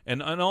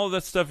 And all of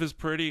that stuff is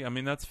pretty. I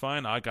mean, that's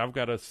fine. I've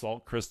got a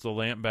salt crystal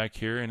lamp back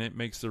here, and it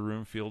makes the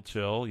room feel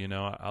chill. You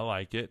know, I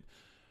like it.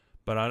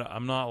 But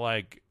I'm not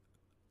like,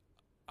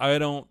 I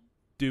don't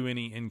do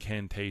any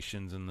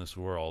incantations in this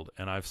world.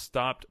 And I've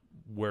stopped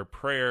where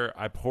prayer,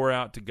 I pour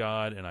out to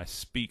God and I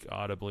speak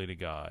audibly to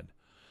God.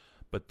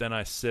 But then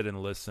I sit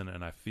and listen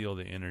and I feel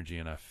the energy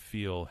and I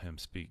feel him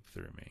speak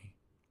through me.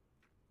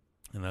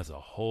 And that's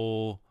a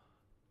whole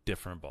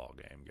different ball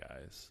game,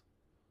 guys.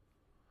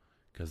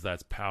 Because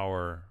that's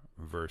power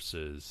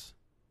versus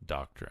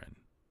doctrine.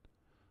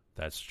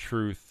 That's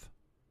truth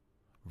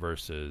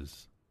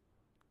versus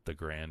the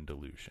grand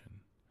delusion.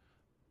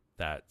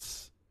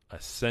 That's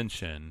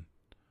ascension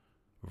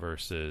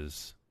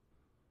versus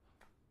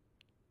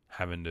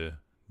having to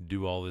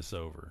do all this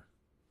over.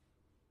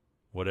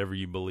 Whatever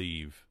you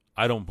believe.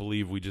 I don't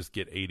believe we just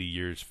get 80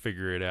 years,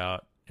 figure it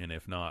out, and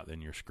if not,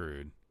 then you're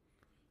screwed.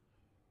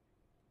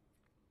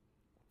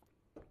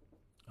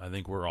 I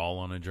think we're all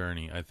on a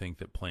journey. I think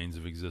that planes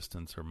of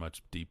existence are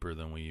much deeper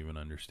than we even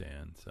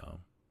understand. So,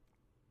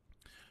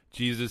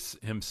 Jesus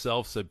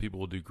himself said people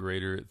will do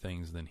greater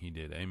things than he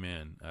did.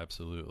 Amen.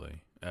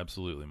 Absolutely.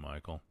 Absolutely,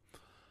 Michael.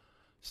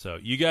 So,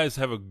 you guys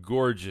have a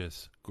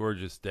gorgeous,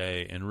 gorgeous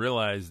day, and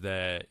realize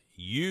that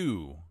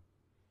you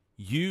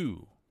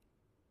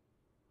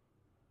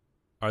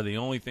are the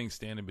only thing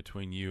standing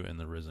between you and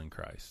the risen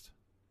Christ.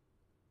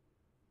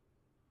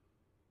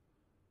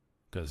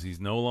 Because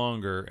he's no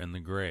longer in the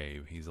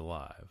grave, he's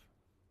alive.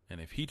 And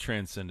if he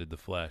transcended the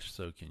flesh,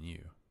 so can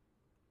you.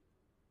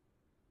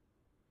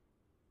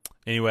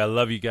 Anyway, I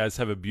love you guys.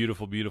 Have a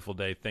beautiful, beautiful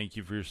day. Thank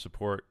you for your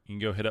support. You can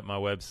go hit up my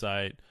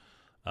website.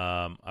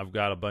 I've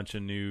got a bunch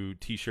of new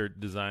t-shirt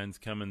designs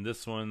coming.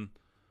 This one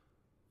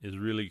is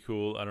really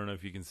cool. I don't know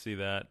if you can see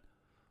that.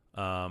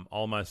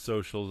 All my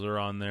socials are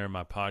on there.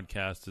 My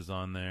podcast is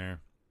on there.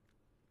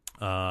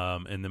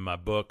 And then my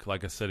book,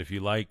 like I said, if you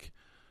like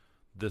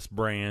this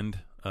brand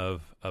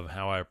of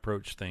how I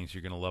approach things,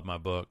 you're going to love my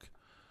book.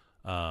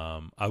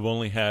 I've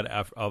only had,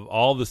 of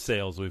all the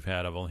sales we've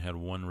had, I've only had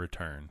one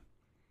return.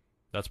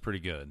 That's pretty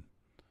good.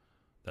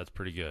 That's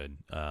pretty good.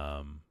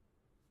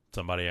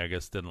 Somebody, I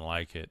guess, didn't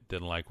like it,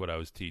 didn't like what I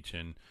was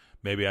teaching.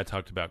 Maybe I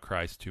talked about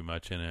Christ too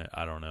much in it.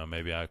 I don't know.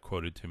 Maybe I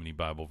quoted too many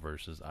Bible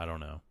verses. I don't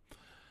know.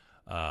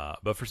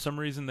 But for some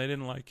reason, they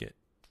didn't like it.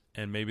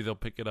 And maybe they'll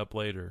pick it up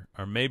later.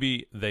 Or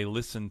maybe they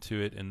listened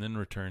to it and then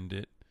returned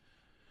it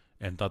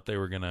and thought they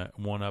were going to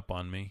one-up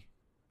on me.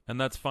 And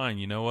that's fine.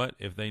 You know what?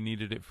 If they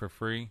needed it for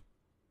free.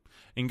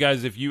 And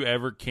guys, if you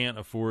ever can't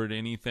afford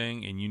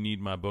anything and you need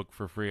my book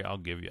for free, I'll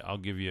give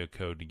you a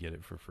code to get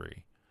it for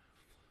free.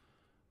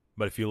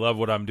 But if you love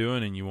what I'm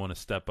doing and you want to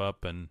step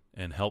up and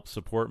help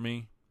support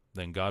me,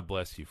 then God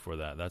bless you for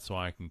that. That's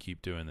why I can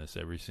keep doing this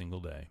every single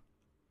day.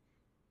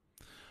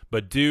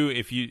 But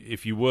if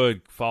you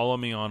would, follow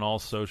me on all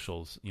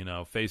socials,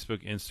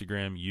 Facebook,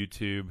 Instagram,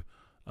 YouTube,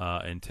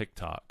 and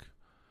TikTok.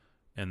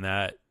 And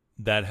that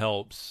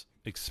helps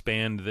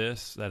expand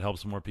this. That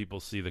helps more people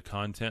see the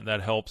content.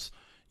 That helps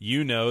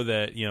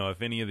that,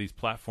 if any of these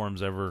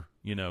platforms ever,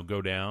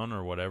 go down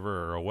or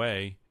whatever or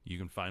away, you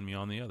can find me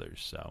on the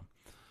others. So,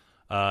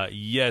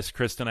 yes,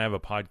 Kristen, I have a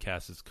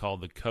podcast. It's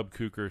called the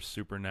Kuker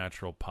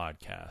Supernatural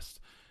Podcast.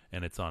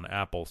 And it's on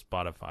Apple,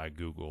 Spotify,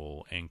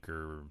 Google,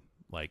 Anchor,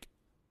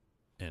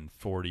 and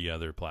 40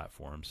 other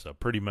platforms. So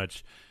pretty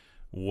much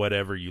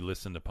whatever you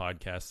listen to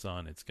podcasts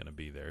on, it's going to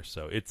be there.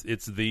 So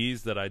it's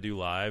these that I do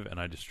live, and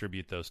I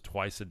distribute those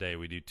twice a day.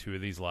 We do 2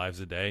 of these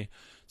lives a day.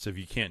 So if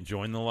you can't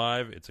join the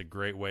live, it's a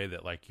great way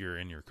that you're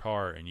in your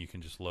car and you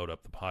can just load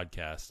up the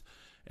podcast,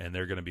 and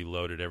they're going to be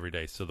loaded every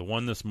day. So the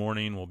one this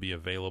morning will be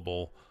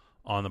available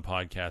on the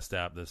podcast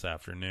app this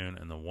afternoon,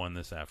 and the one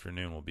this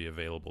afternoon will be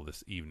available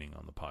this evening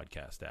on the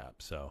podcast app.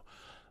 So,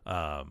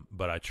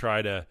 but I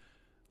try to,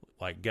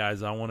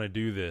 guys, I want to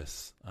do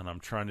this, and I'm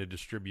trying to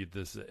distribute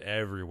this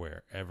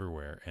everywhere.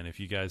 And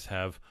if you guys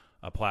have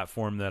a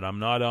platform that I'm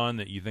not on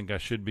that you think I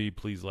should be,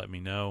 please let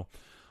me know.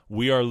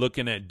 We are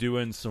looking at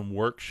doing some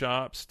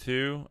workshops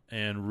too,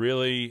 and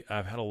really,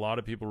 I've had a lot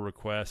of people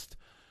request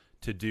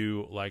to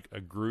do like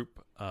a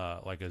group,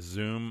 like a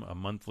Zoom, a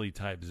monthly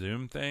type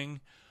Zoom thing,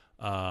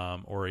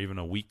 or even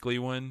a weekly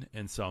one.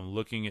 And so I'm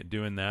looking at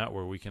doing that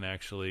where we can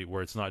actually,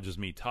 where it's not just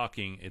me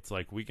talking, it's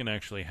like we can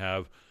actually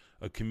have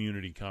a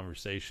community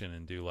conversation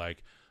and do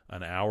like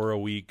an hour a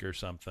week or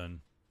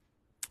something,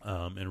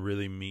 and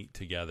really meet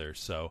together.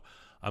 So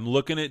I'm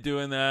looking at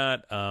doing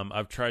that.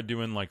 I've tried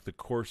doing like the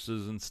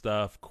courses and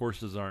stuff.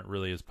 Courses aren't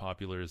really as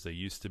popular as they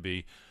used to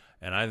be.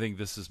 And I think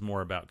this is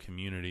more about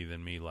community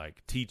than me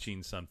like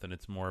teaching something.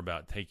 It's more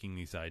about taking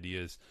these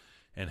ideas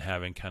and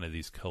having kind of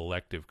these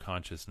collective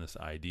consciousness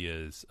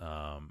ideas,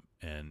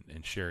 and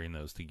sharing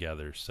those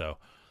together. So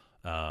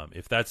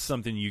if that's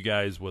something you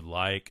guys would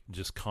like,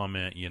 just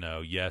comment,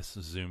 yes,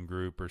 Zoom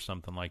group or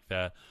something like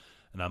that.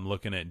 And I'm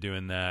looking at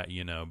doing that,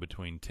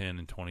 between $10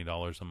 and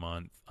 $20 a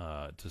month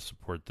to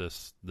support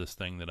this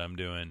thing that I'm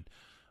doing.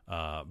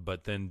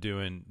 But then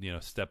doing,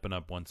 stepping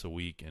up once a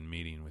week and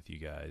meeting with you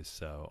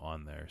guys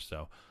on there.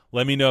 So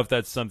let me know if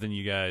that's something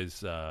you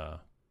guys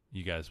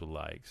would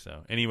like.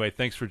 So anyway,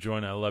 thanks for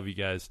joining. I love you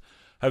guys.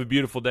 Have a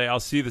beautiful day. I'll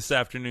see you this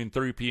afternoon,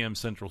 3 p.m.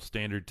 Central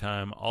Standard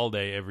Time, all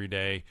day, every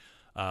day.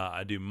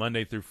 I do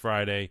Monday through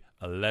Friday,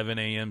 11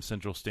 a.m.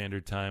 Central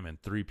Standard Time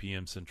and 3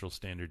 p.m. Central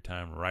Standard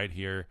Time right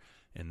here.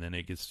 And then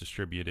it gets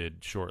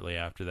distributed shortly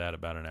after that,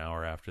 about an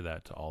hour after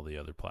that, to all the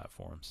other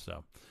platforms.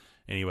 So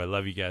anyway,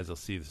 love you guys. I'll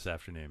see you this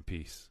afternoon.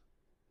 Peace.